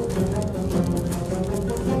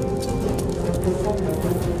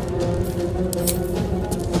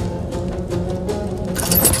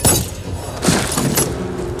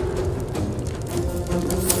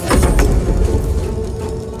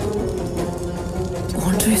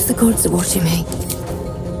 Wonder if the gods are watching me.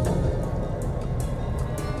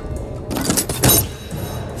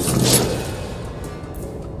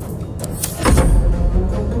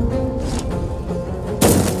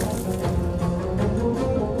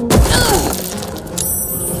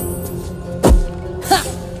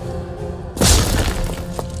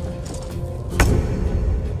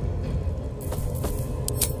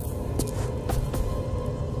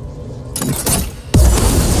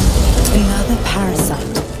 Another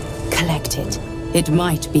parasite. Collect it. It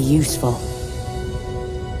might be useful.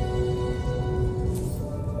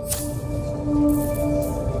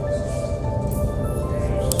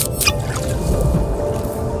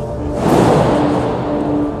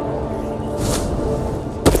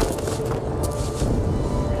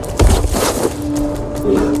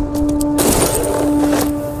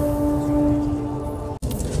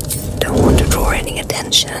 Don't want to draw any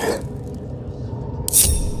attention.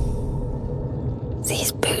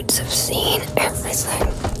 These boots have seen everything.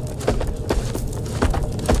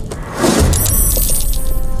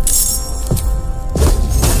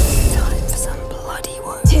 Time for some bloody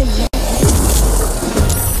work.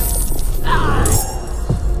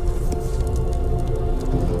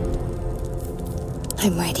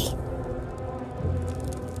 I'm ready.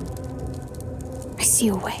 I see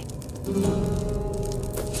a way.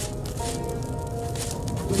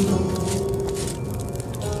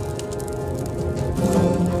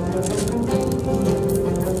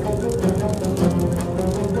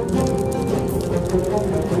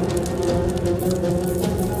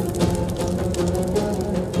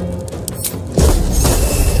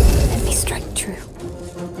 Let me strike true.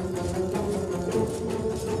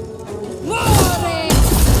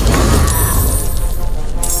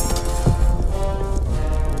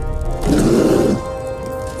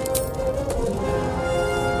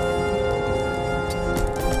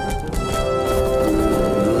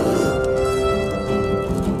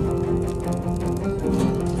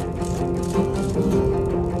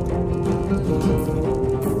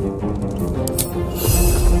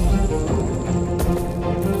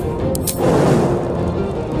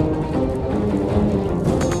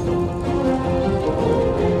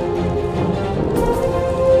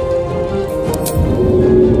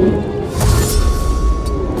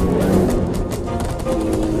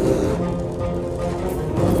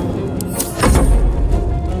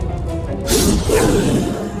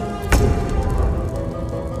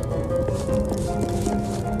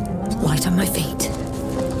 Light on my feet.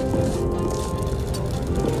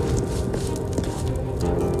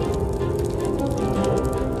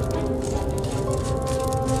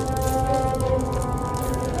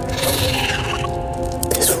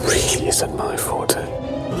 This really isn't my forte.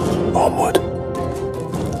 Onward.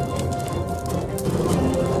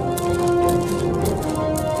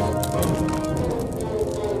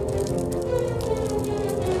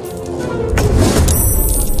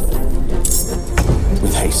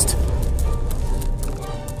 With haste.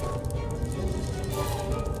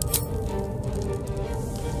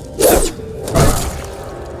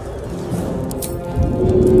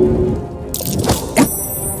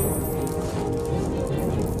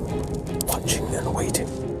 Watching and waiting.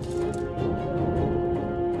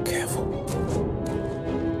 Careful.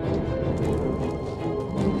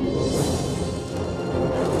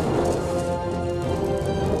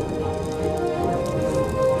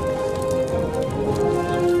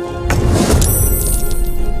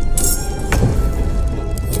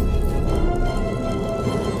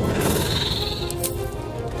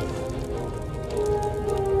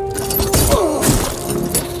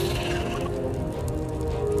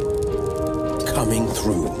 coming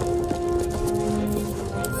through.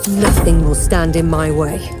 Nothing will stand in my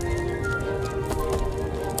way.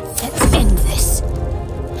 Let's end this.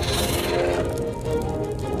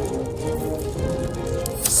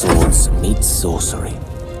 Swords meet sorcery.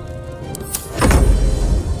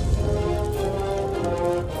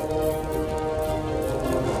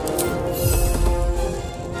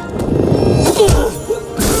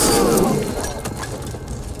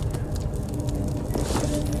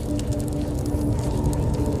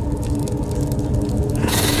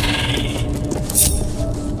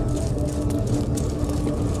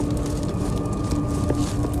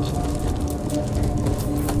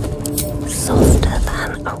 Softer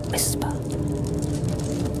than a whisper.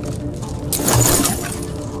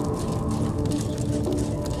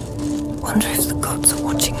 Wonder if the gods are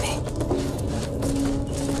watching me.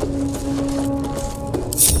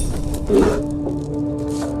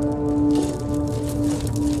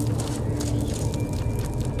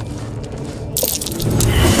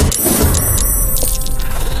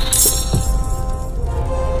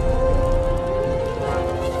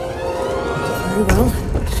 Very well.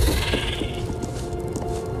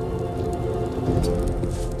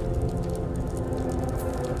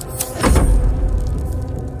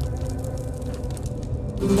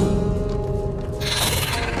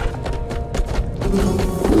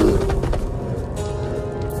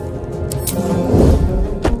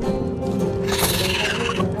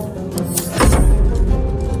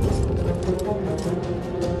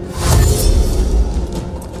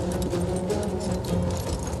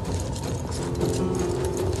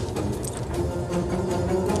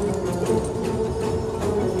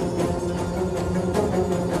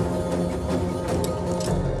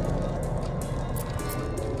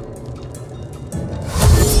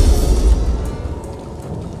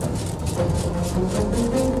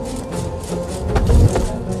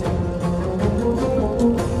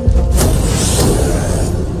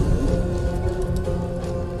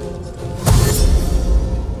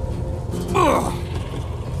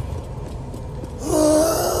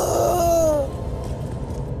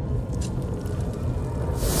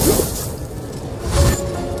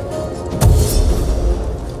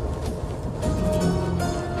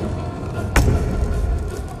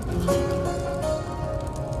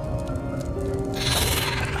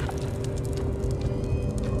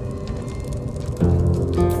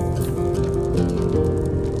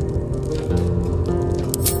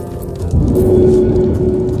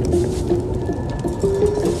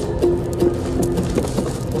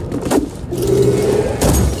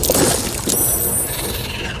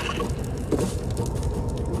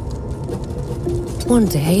 One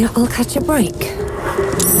day I'll catch a break.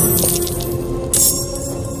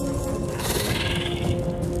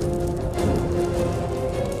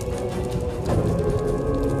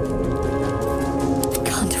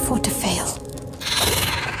 Can't afford to fail.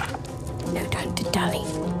 No time to dally.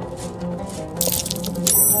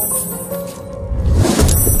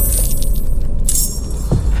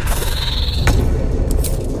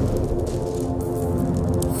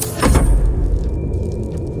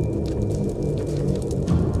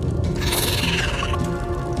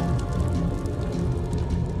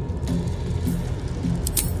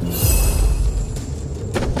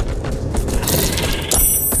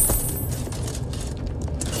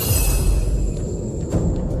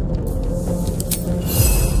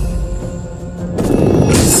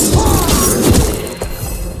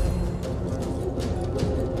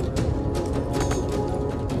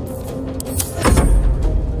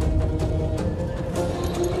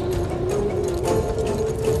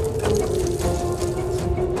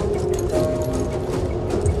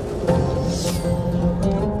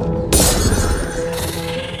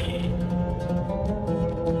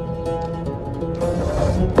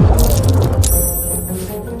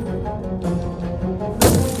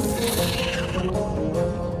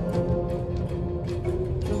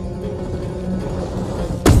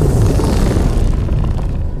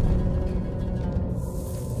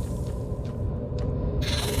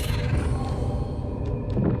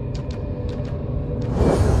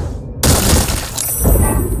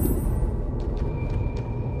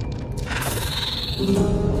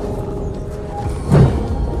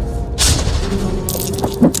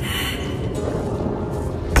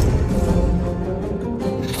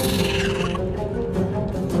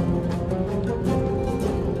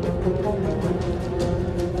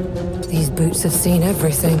 These boots have seen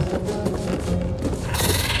everything.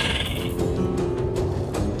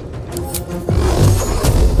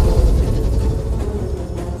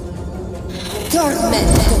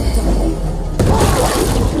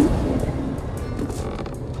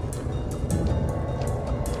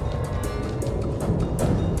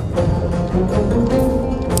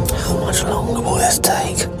 How much longer will this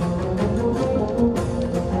take?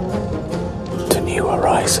 To new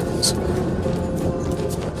horizons.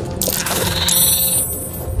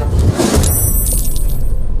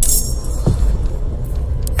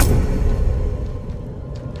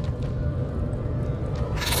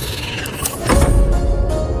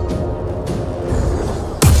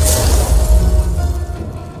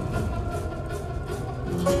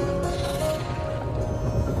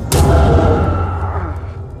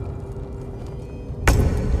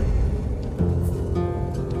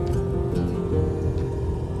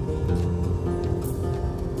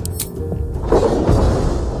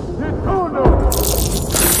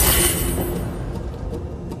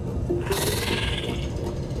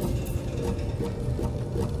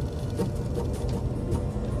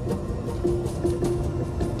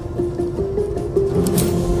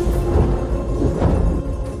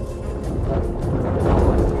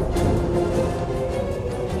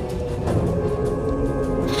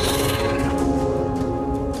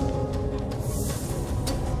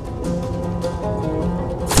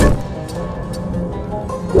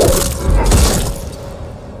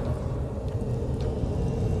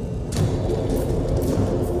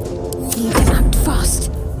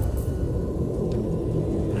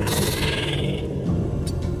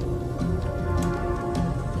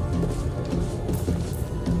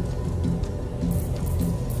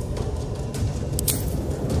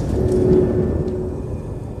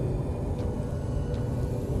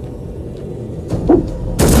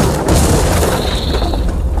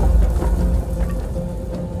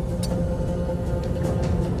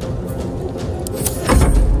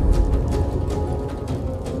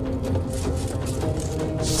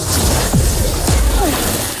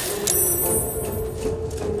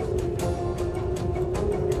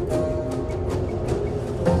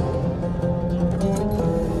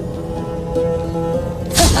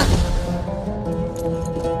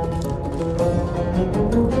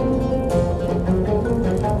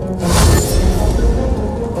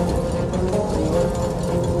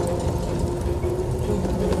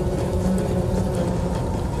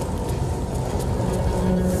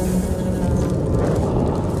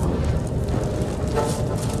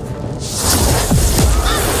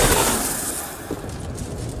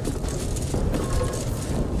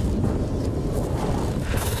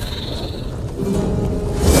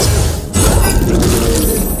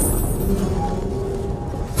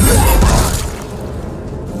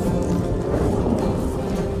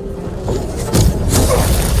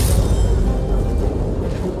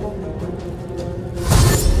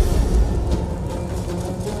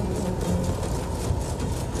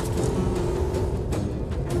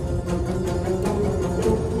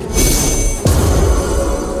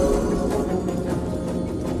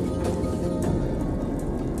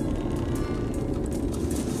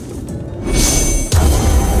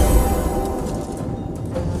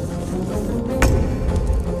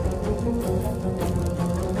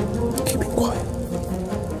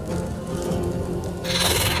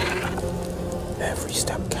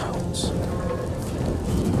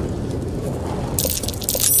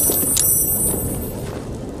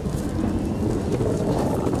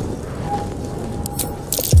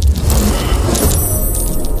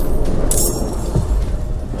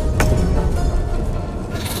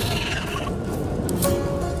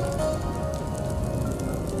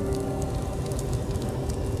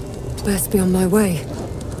 Best be on my way.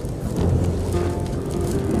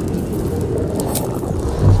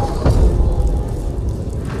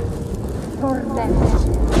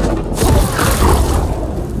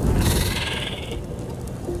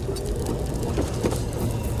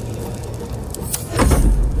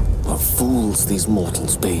 What fools these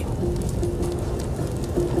mortals be.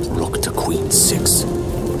 Rook to Queen 6.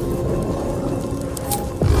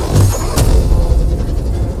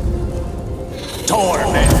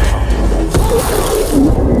 Torment!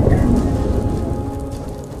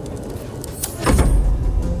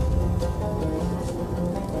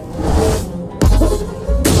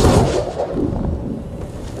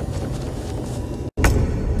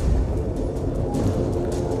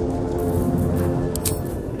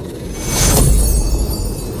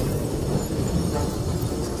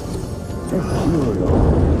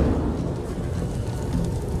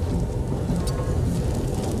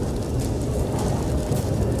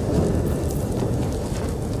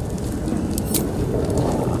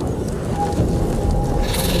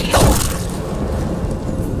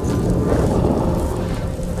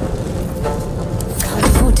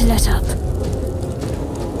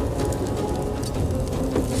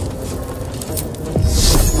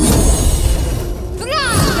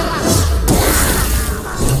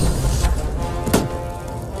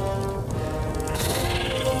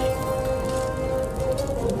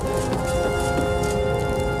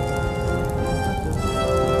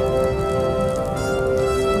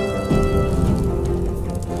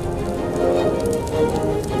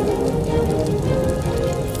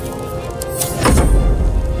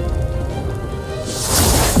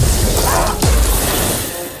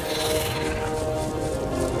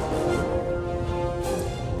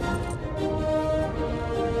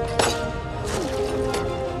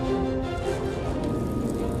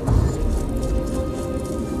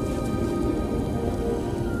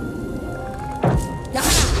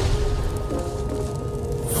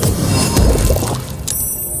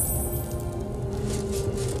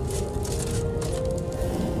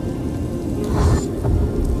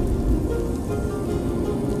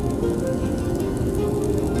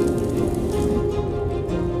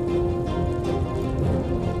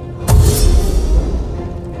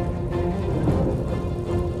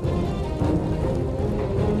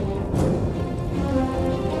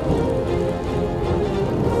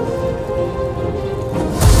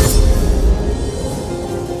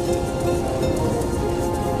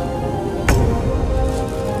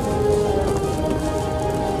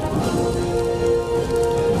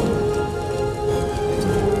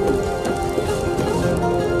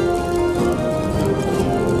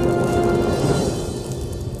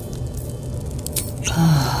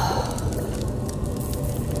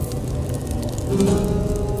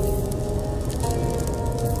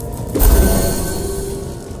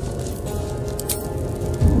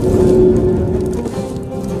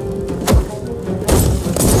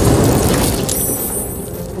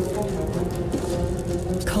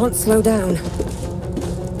 Can't slow down.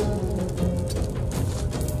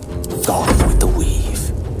 Gone with the weave.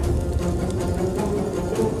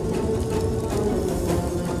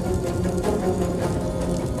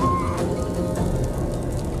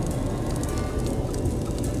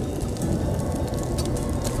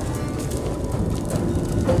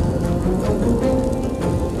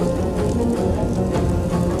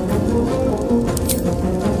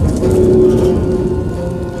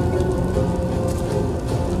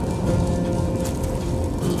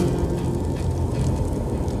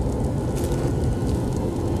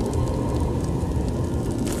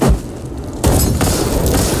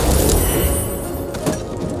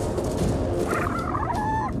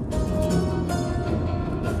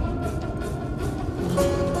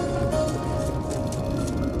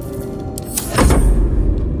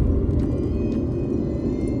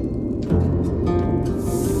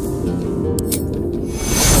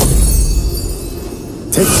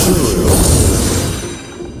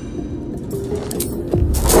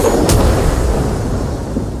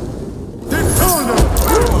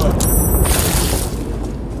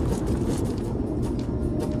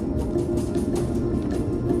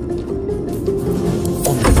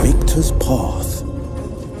 Path.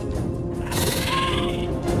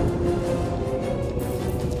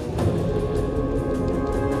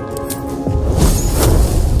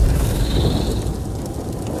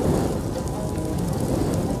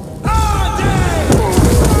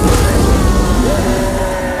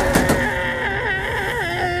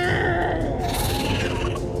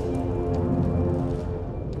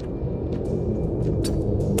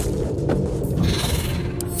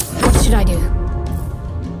 What should I do?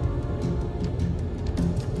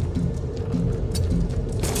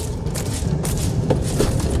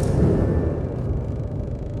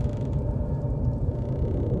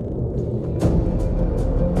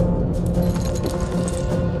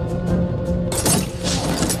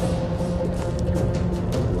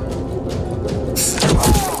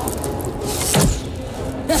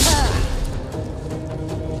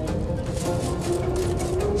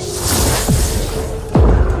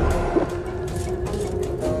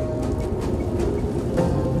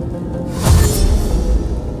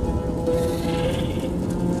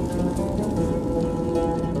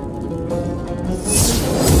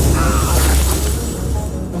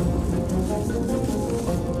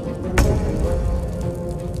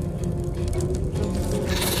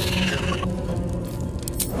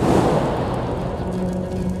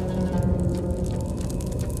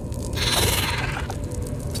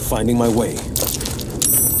 Finding my way.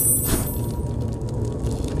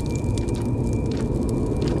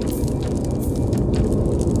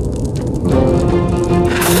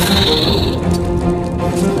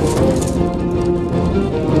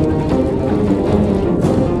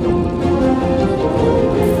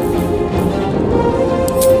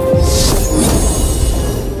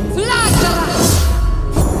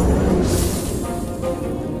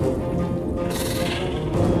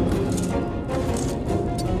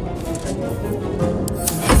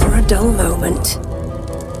 Dull moment.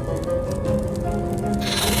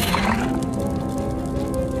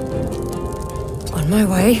 On my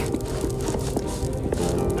way.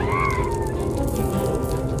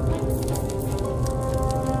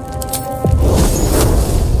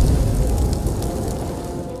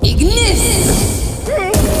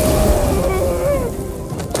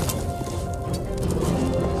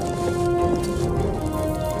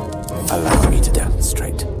 Allow me to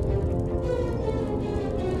demonstrate.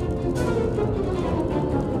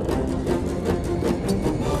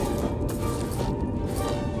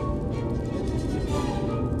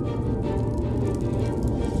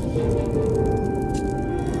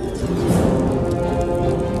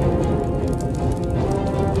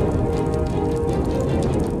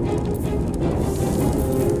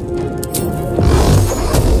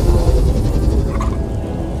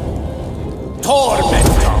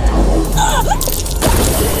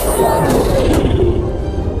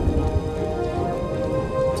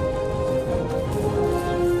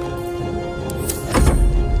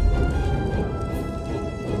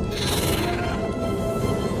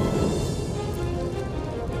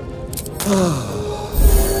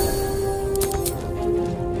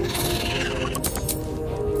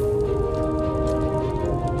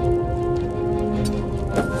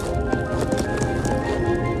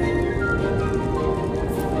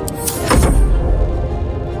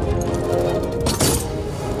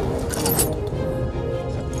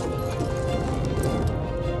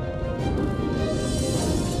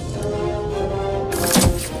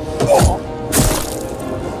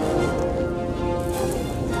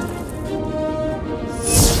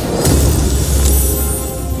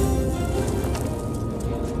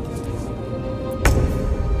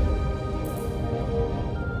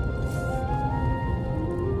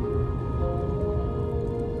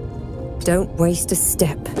 Don't waste a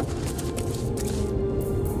step.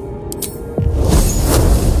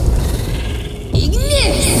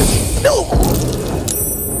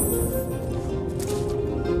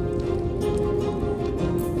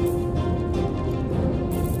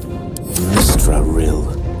 Mistra Rill.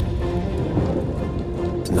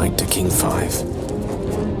 Knight to King 5.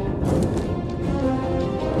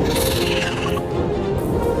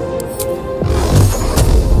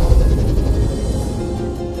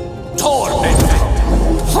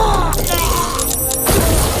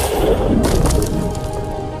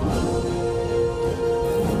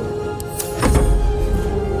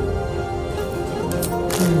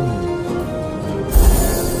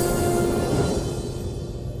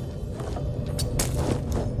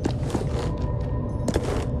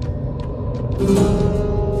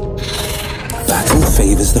 Battle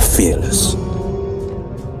favors the fearless.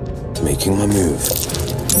 Making my move.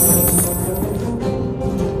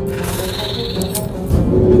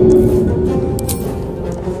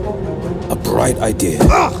 A bright idea.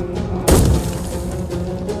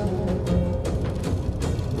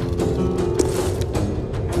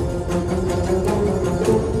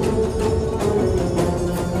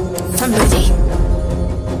 I'm ready.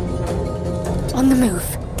 On the move.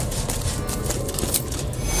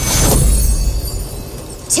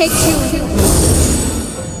 Take you.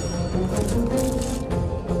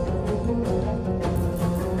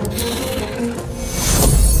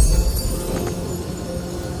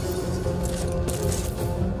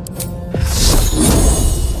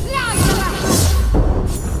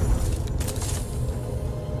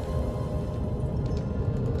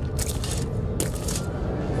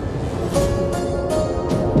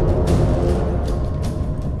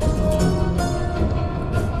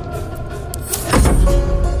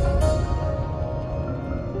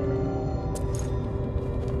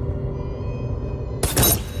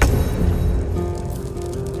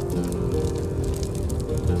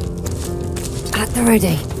 At the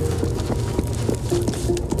ready.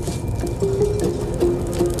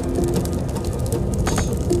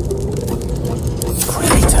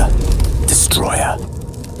 Creator. Destroyer.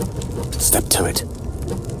 Step to it.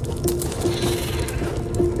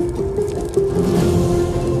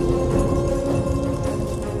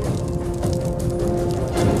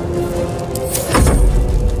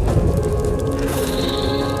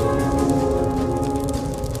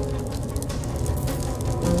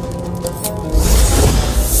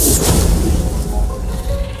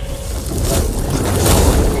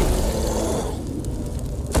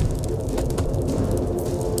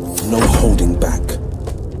 No holding back.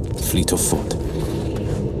 Fleet of foot.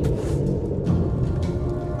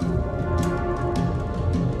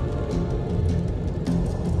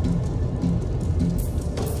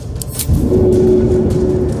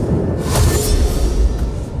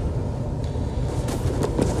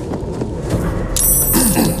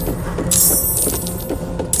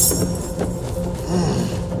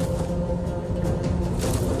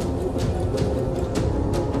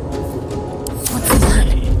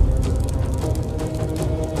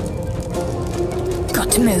 Got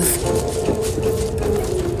to move.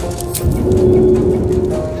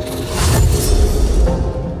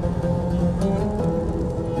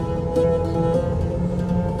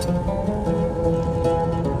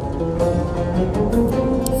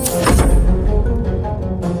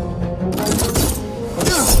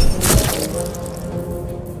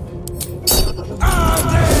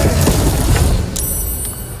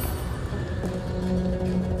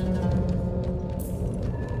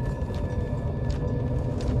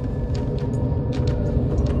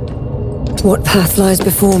 What path lies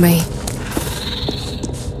before me?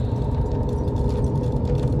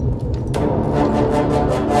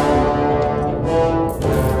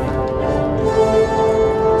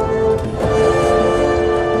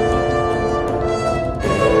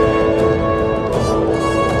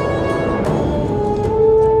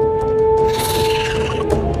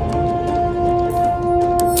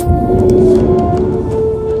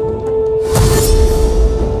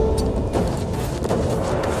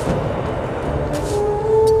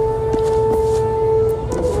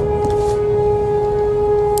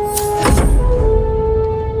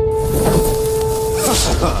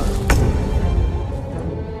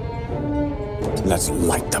 Let's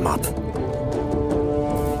light them up.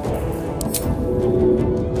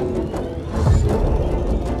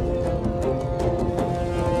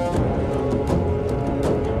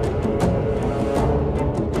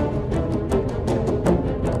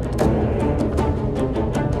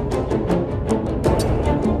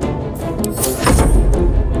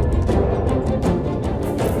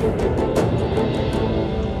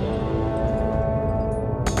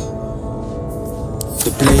 The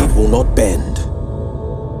blade will not bend.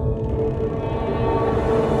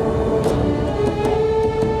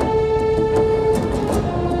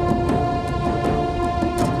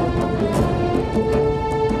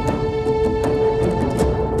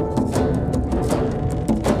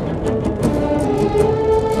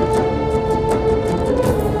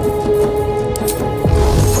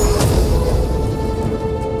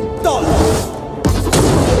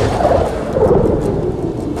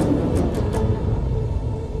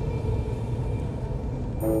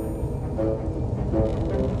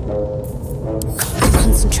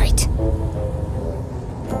 Concentrate.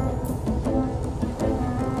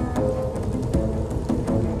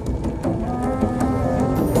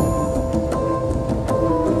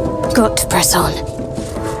 Got to press on.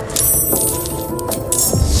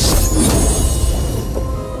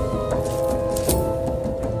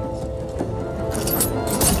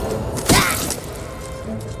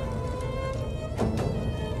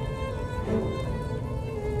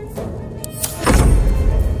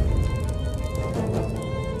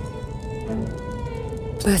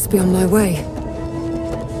 Best be on my way.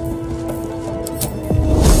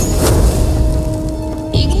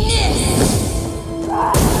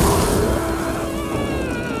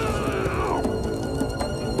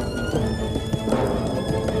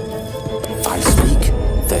 I speak,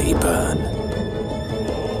 they burn.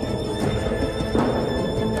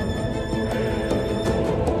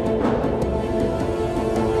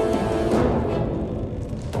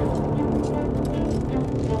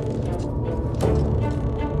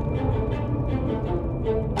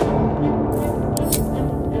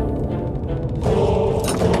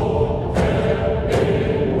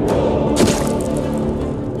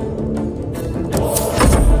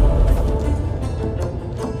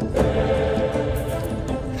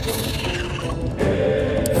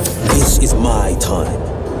 This is my time.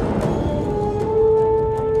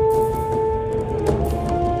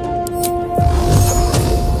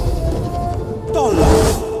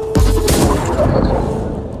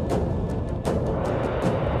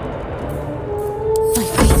 My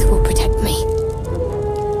faith will protect me.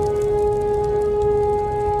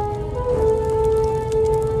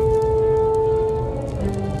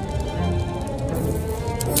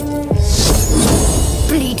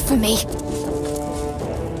 Bleed for me.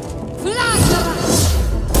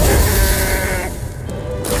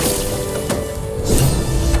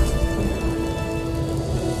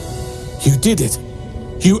 You did it!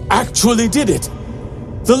 You actually did it!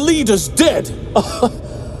 The leader's dead!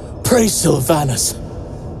 Praise Sylvanus.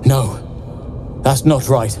 No, that's not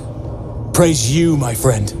right. Praise you, my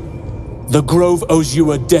friend. The Grove owes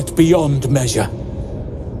you a debt beyond measure.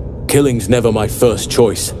 Killing's never my first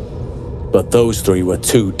choice, but those three were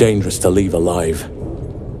too dangerous to leave alive.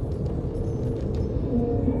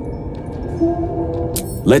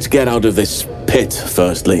 Let's get out of this pit,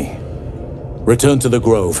 firstly. Return to the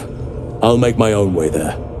Grove. I'll make my own way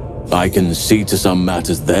there. I can see to some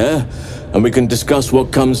matters there, and we can discuss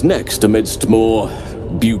what comes next amidst more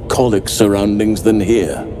bucolic surroundings than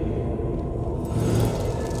here.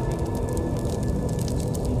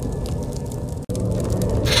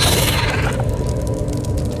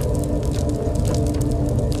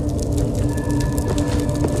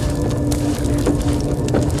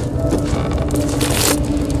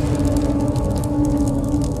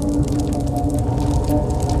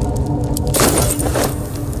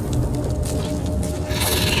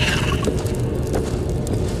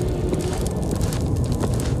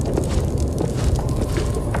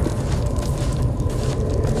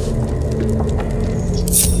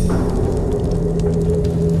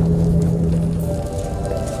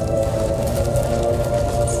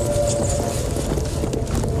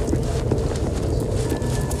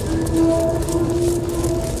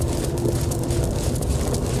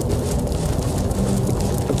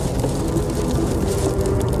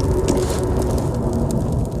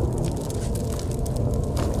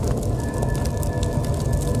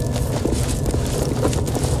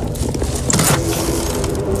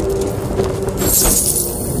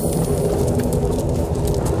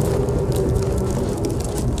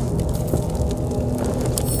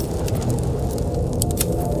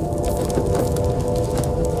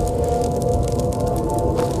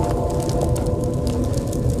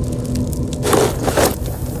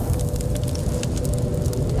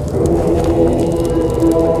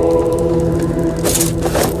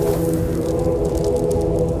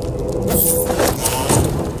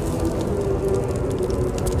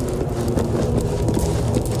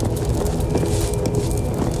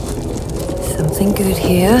 Something good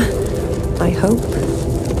here, I hope.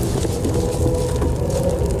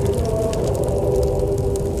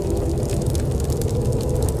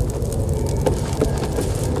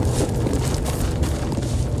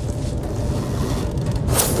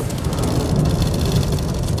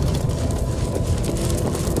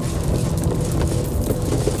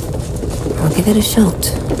 give it a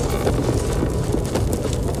shot.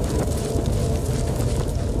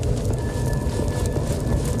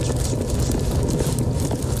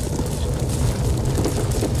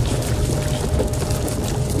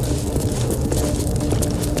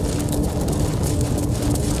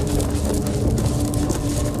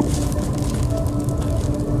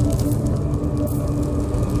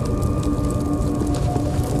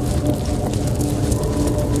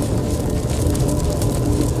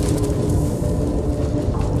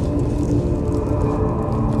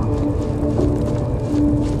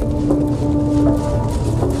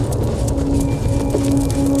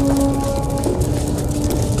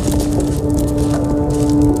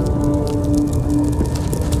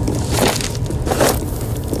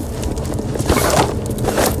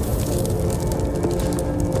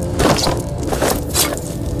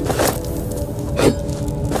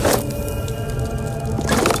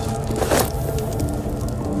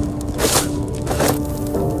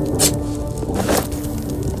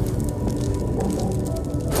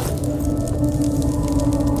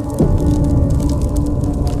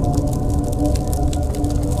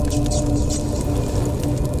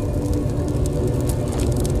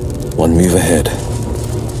 One move ahead.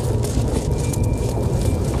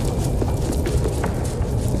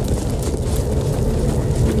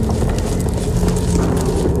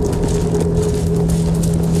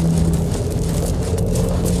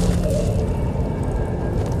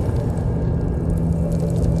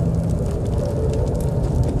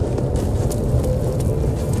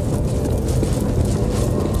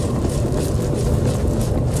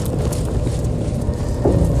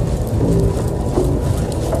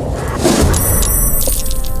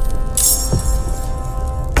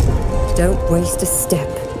 Don't waste a step.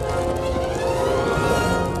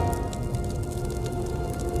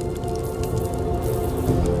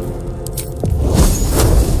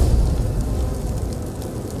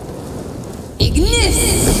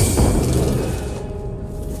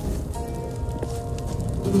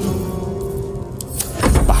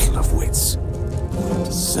 Battle of wits.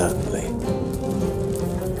 Certainly.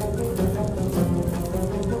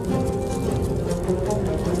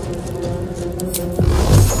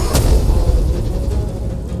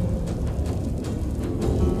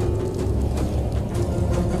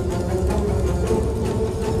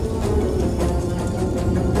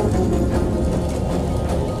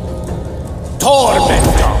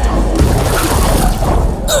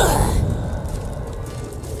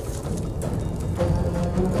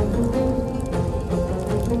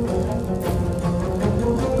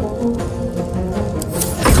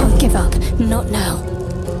 Can't give up. Not now.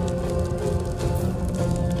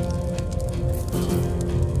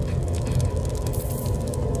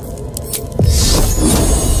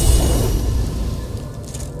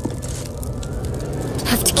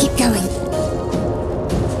 Have to keep going.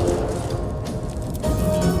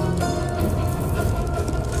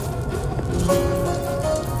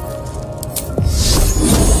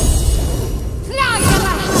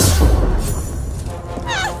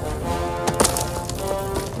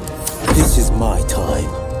 This is my time.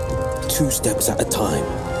 2 steps at a time.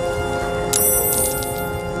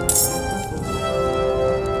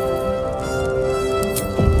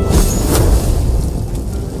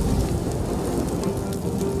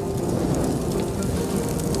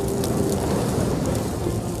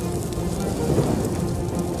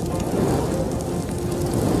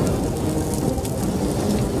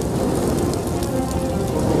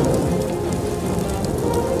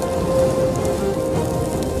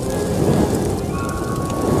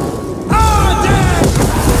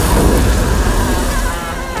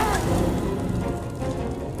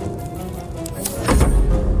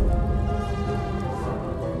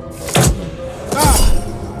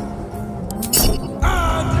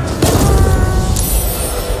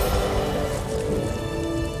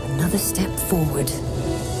 Another step forward.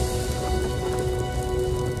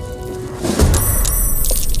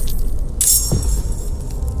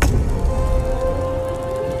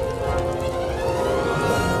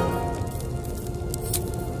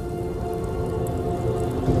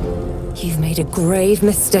 You've made a grave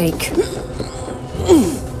mistake.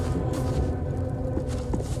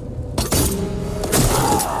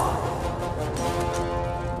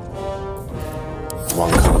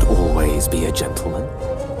 One can't always be a gentleman.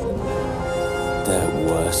 Their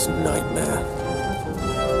worst nightmare.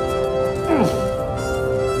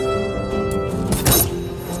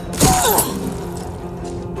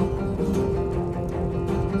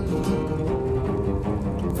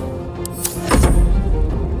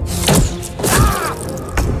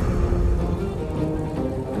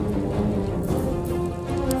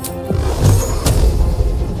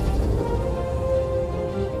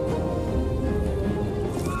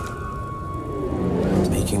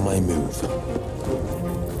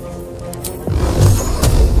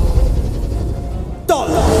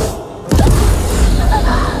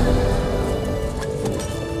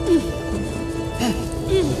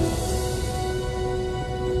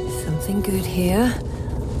 good here,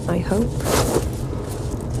 I hope.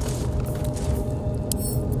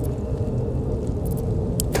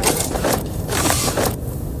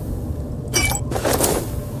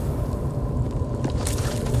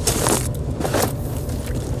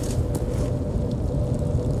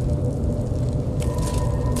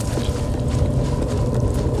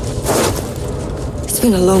 It's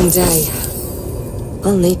been a long day.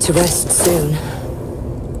 I'll need to rest soon.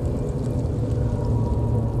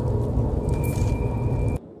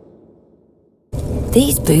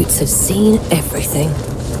 These boots have seen everything.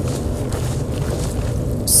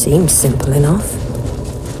 Seems simple enough.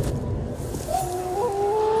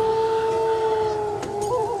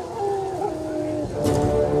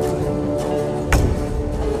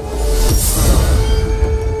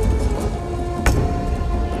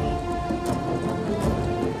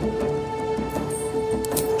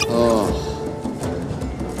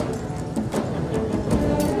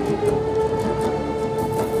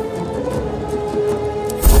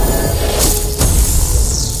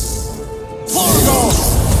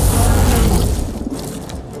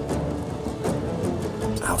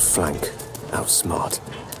 Outflank, outsmart.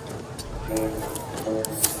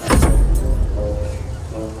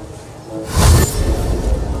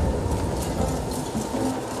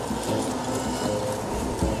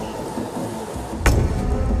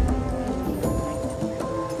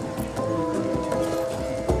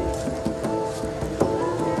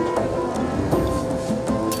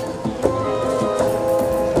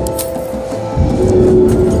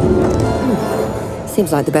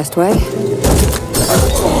 Seems like the best way.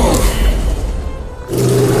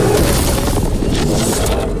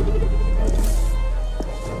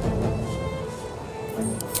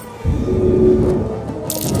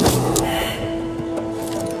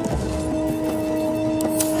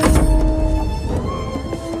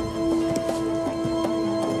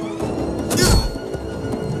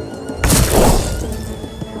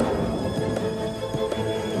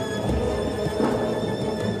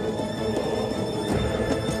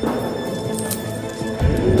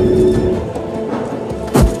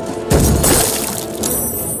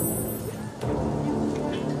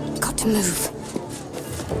 To move.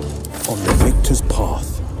 On the victor's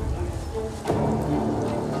path.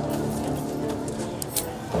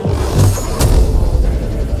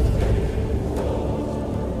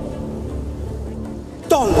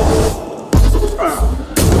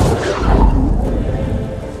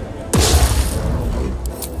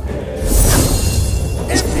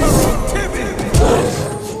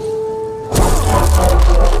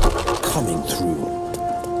 Coming through.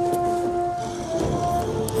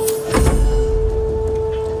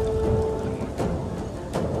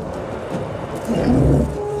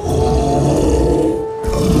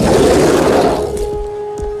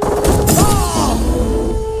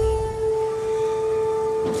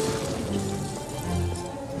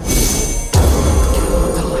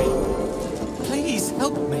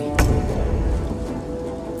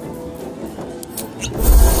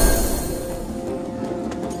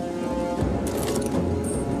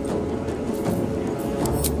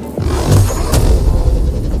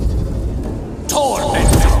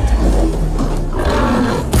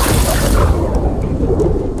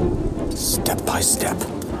 Step by step.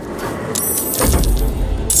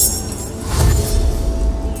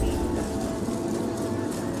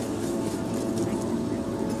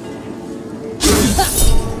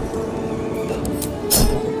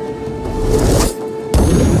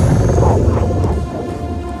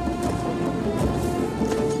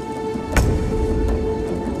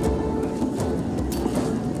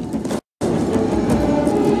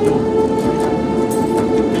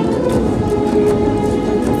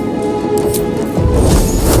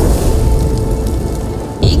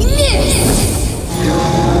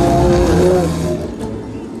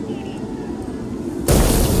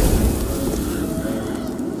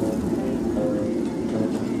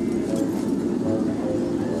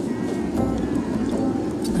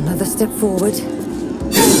 Another step forward.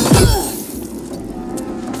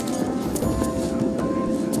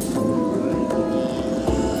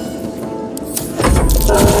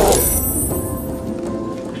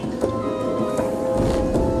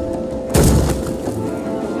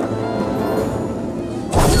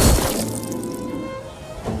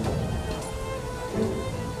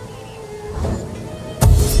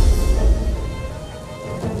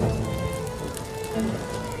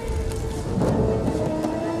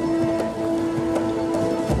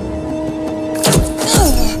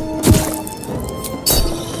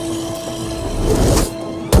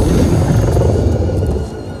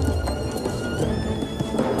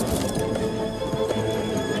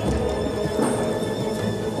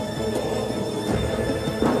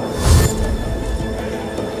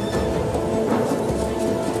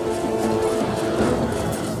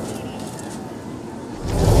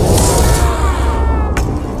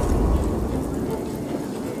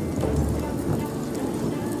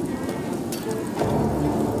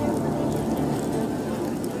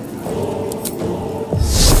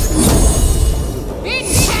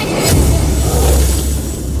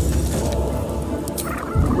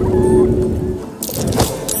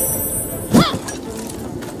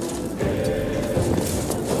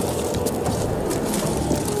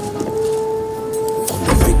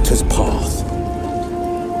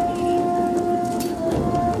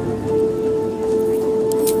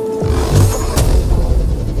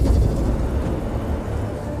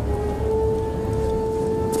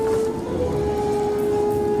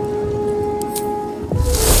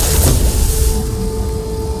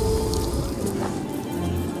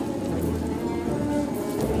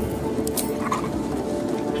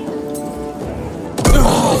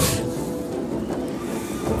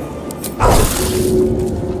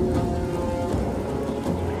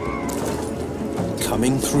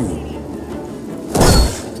 coming through.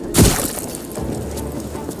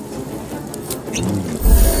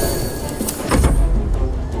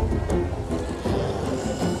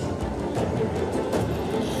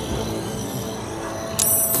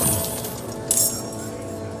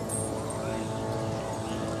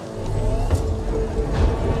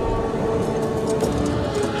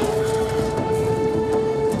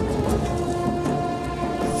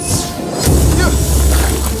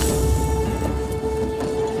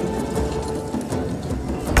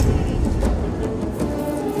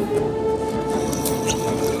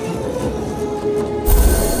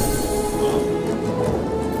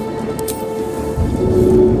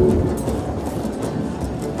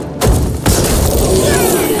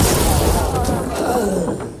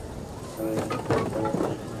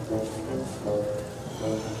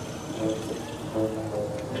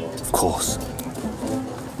 Of course.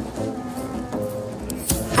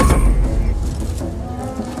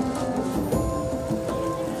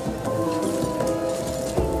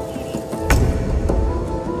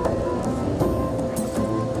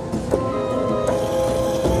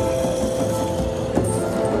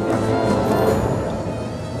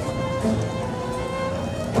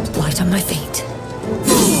 Light on my feet.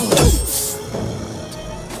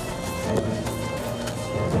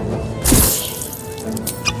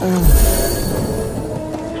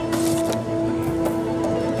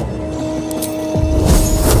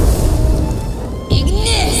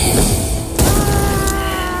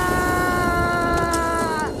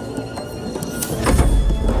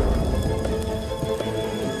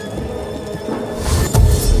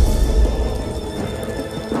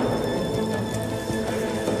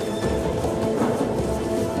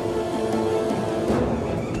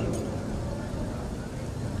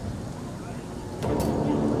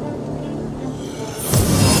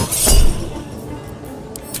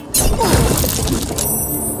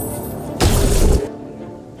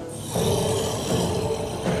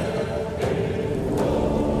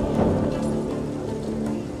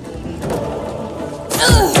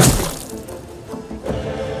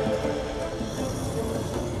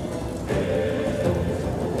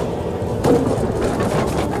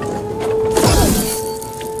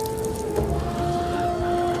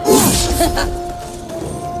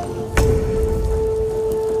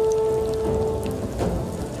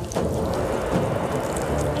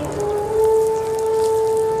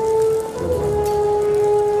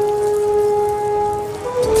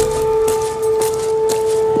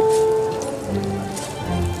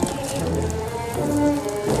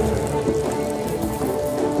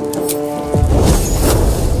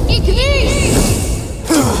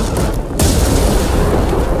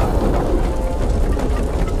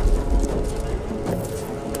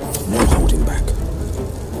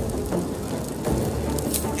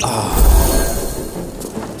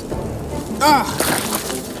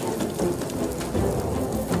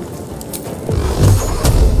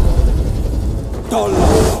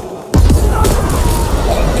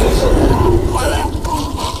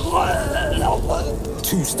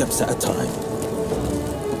 Two steps at a time.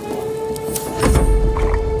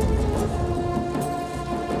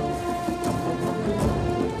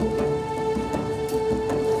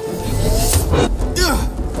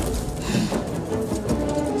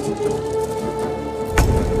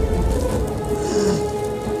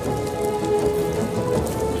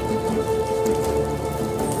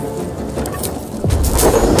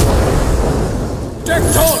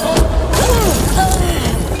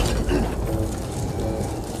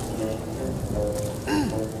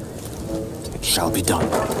 Shall be done.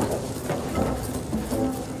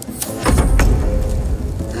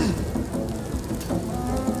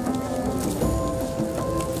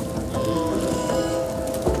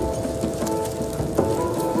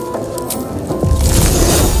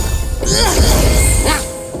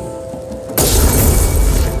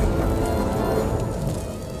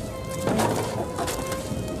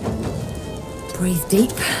 Breathe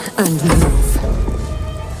deep and move.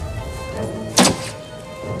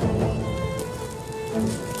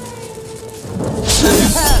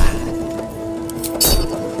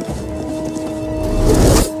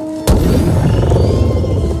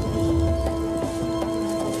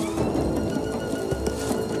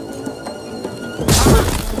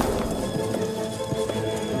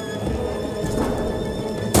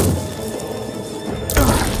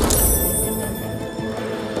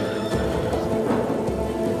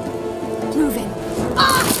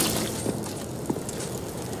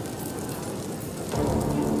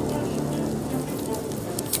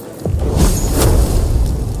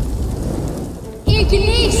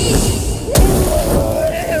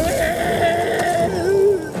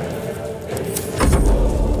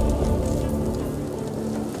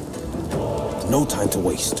 No time to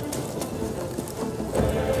waste.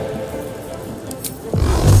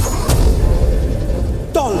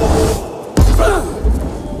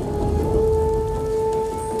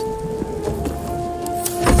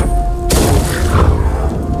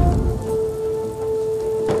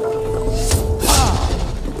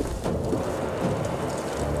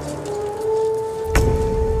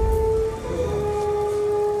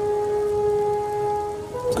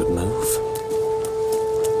 Good move.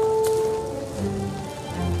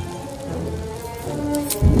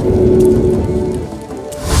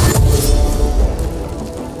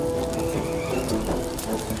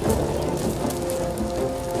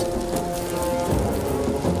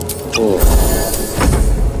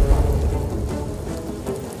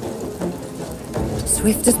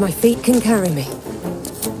 Swift as my feet can carry me.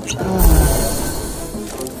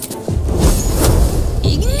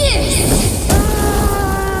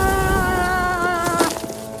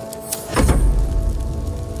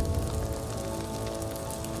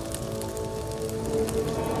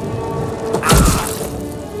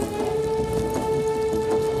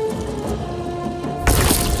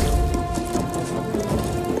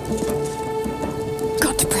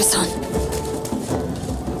 Got to press on.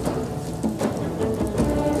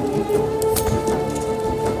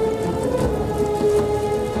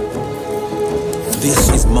 This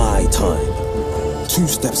is my time. 2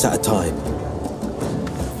 steps at a time.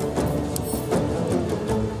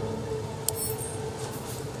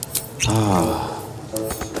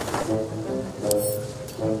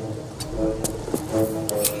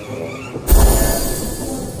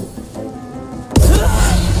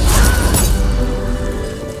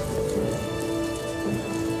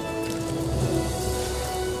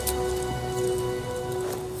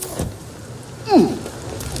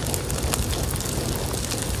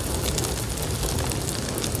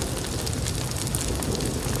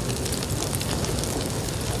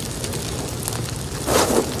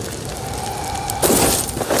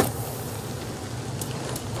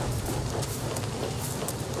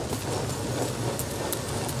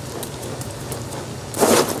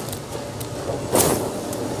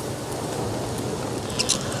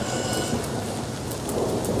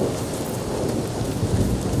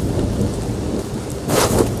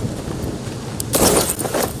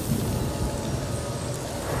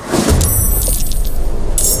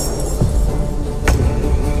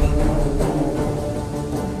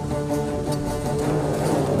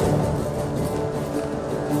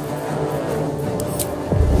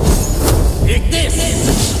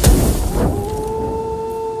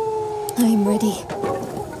 I'm ready.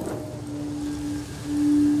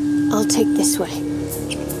 I'll take this way.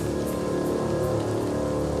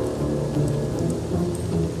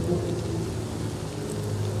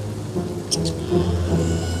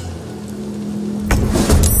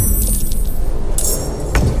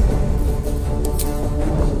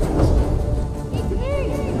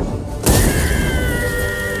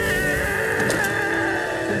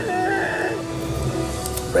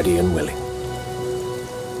 Ready and willing.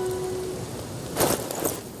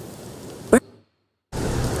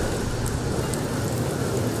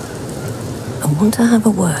 I want to have a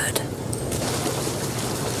word.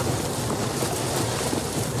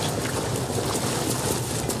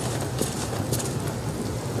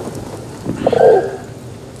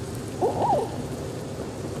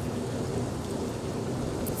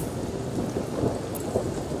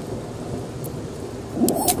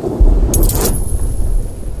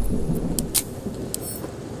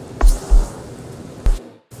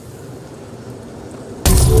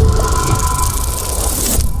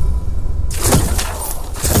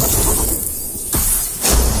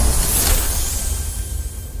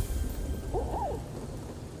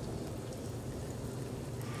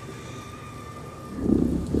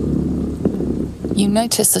 You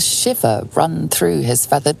notice a shiver run through his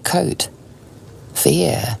feathered coat.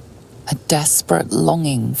 Fear, a desperate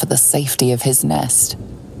longing for the safety of his nest.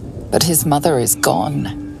 But his mother is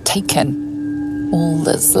gone, taken. All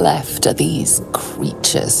that's left are these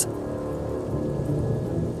creatures.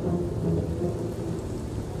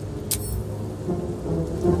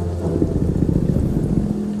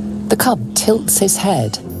 The cub tilts his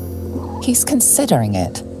head. He's considering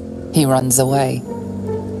it. He runs away.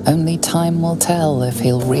 Only time will tell if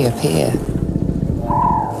he'll reappear.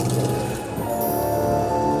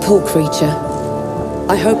 Poor creature.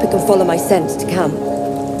 I hope it can follow my scent to camp.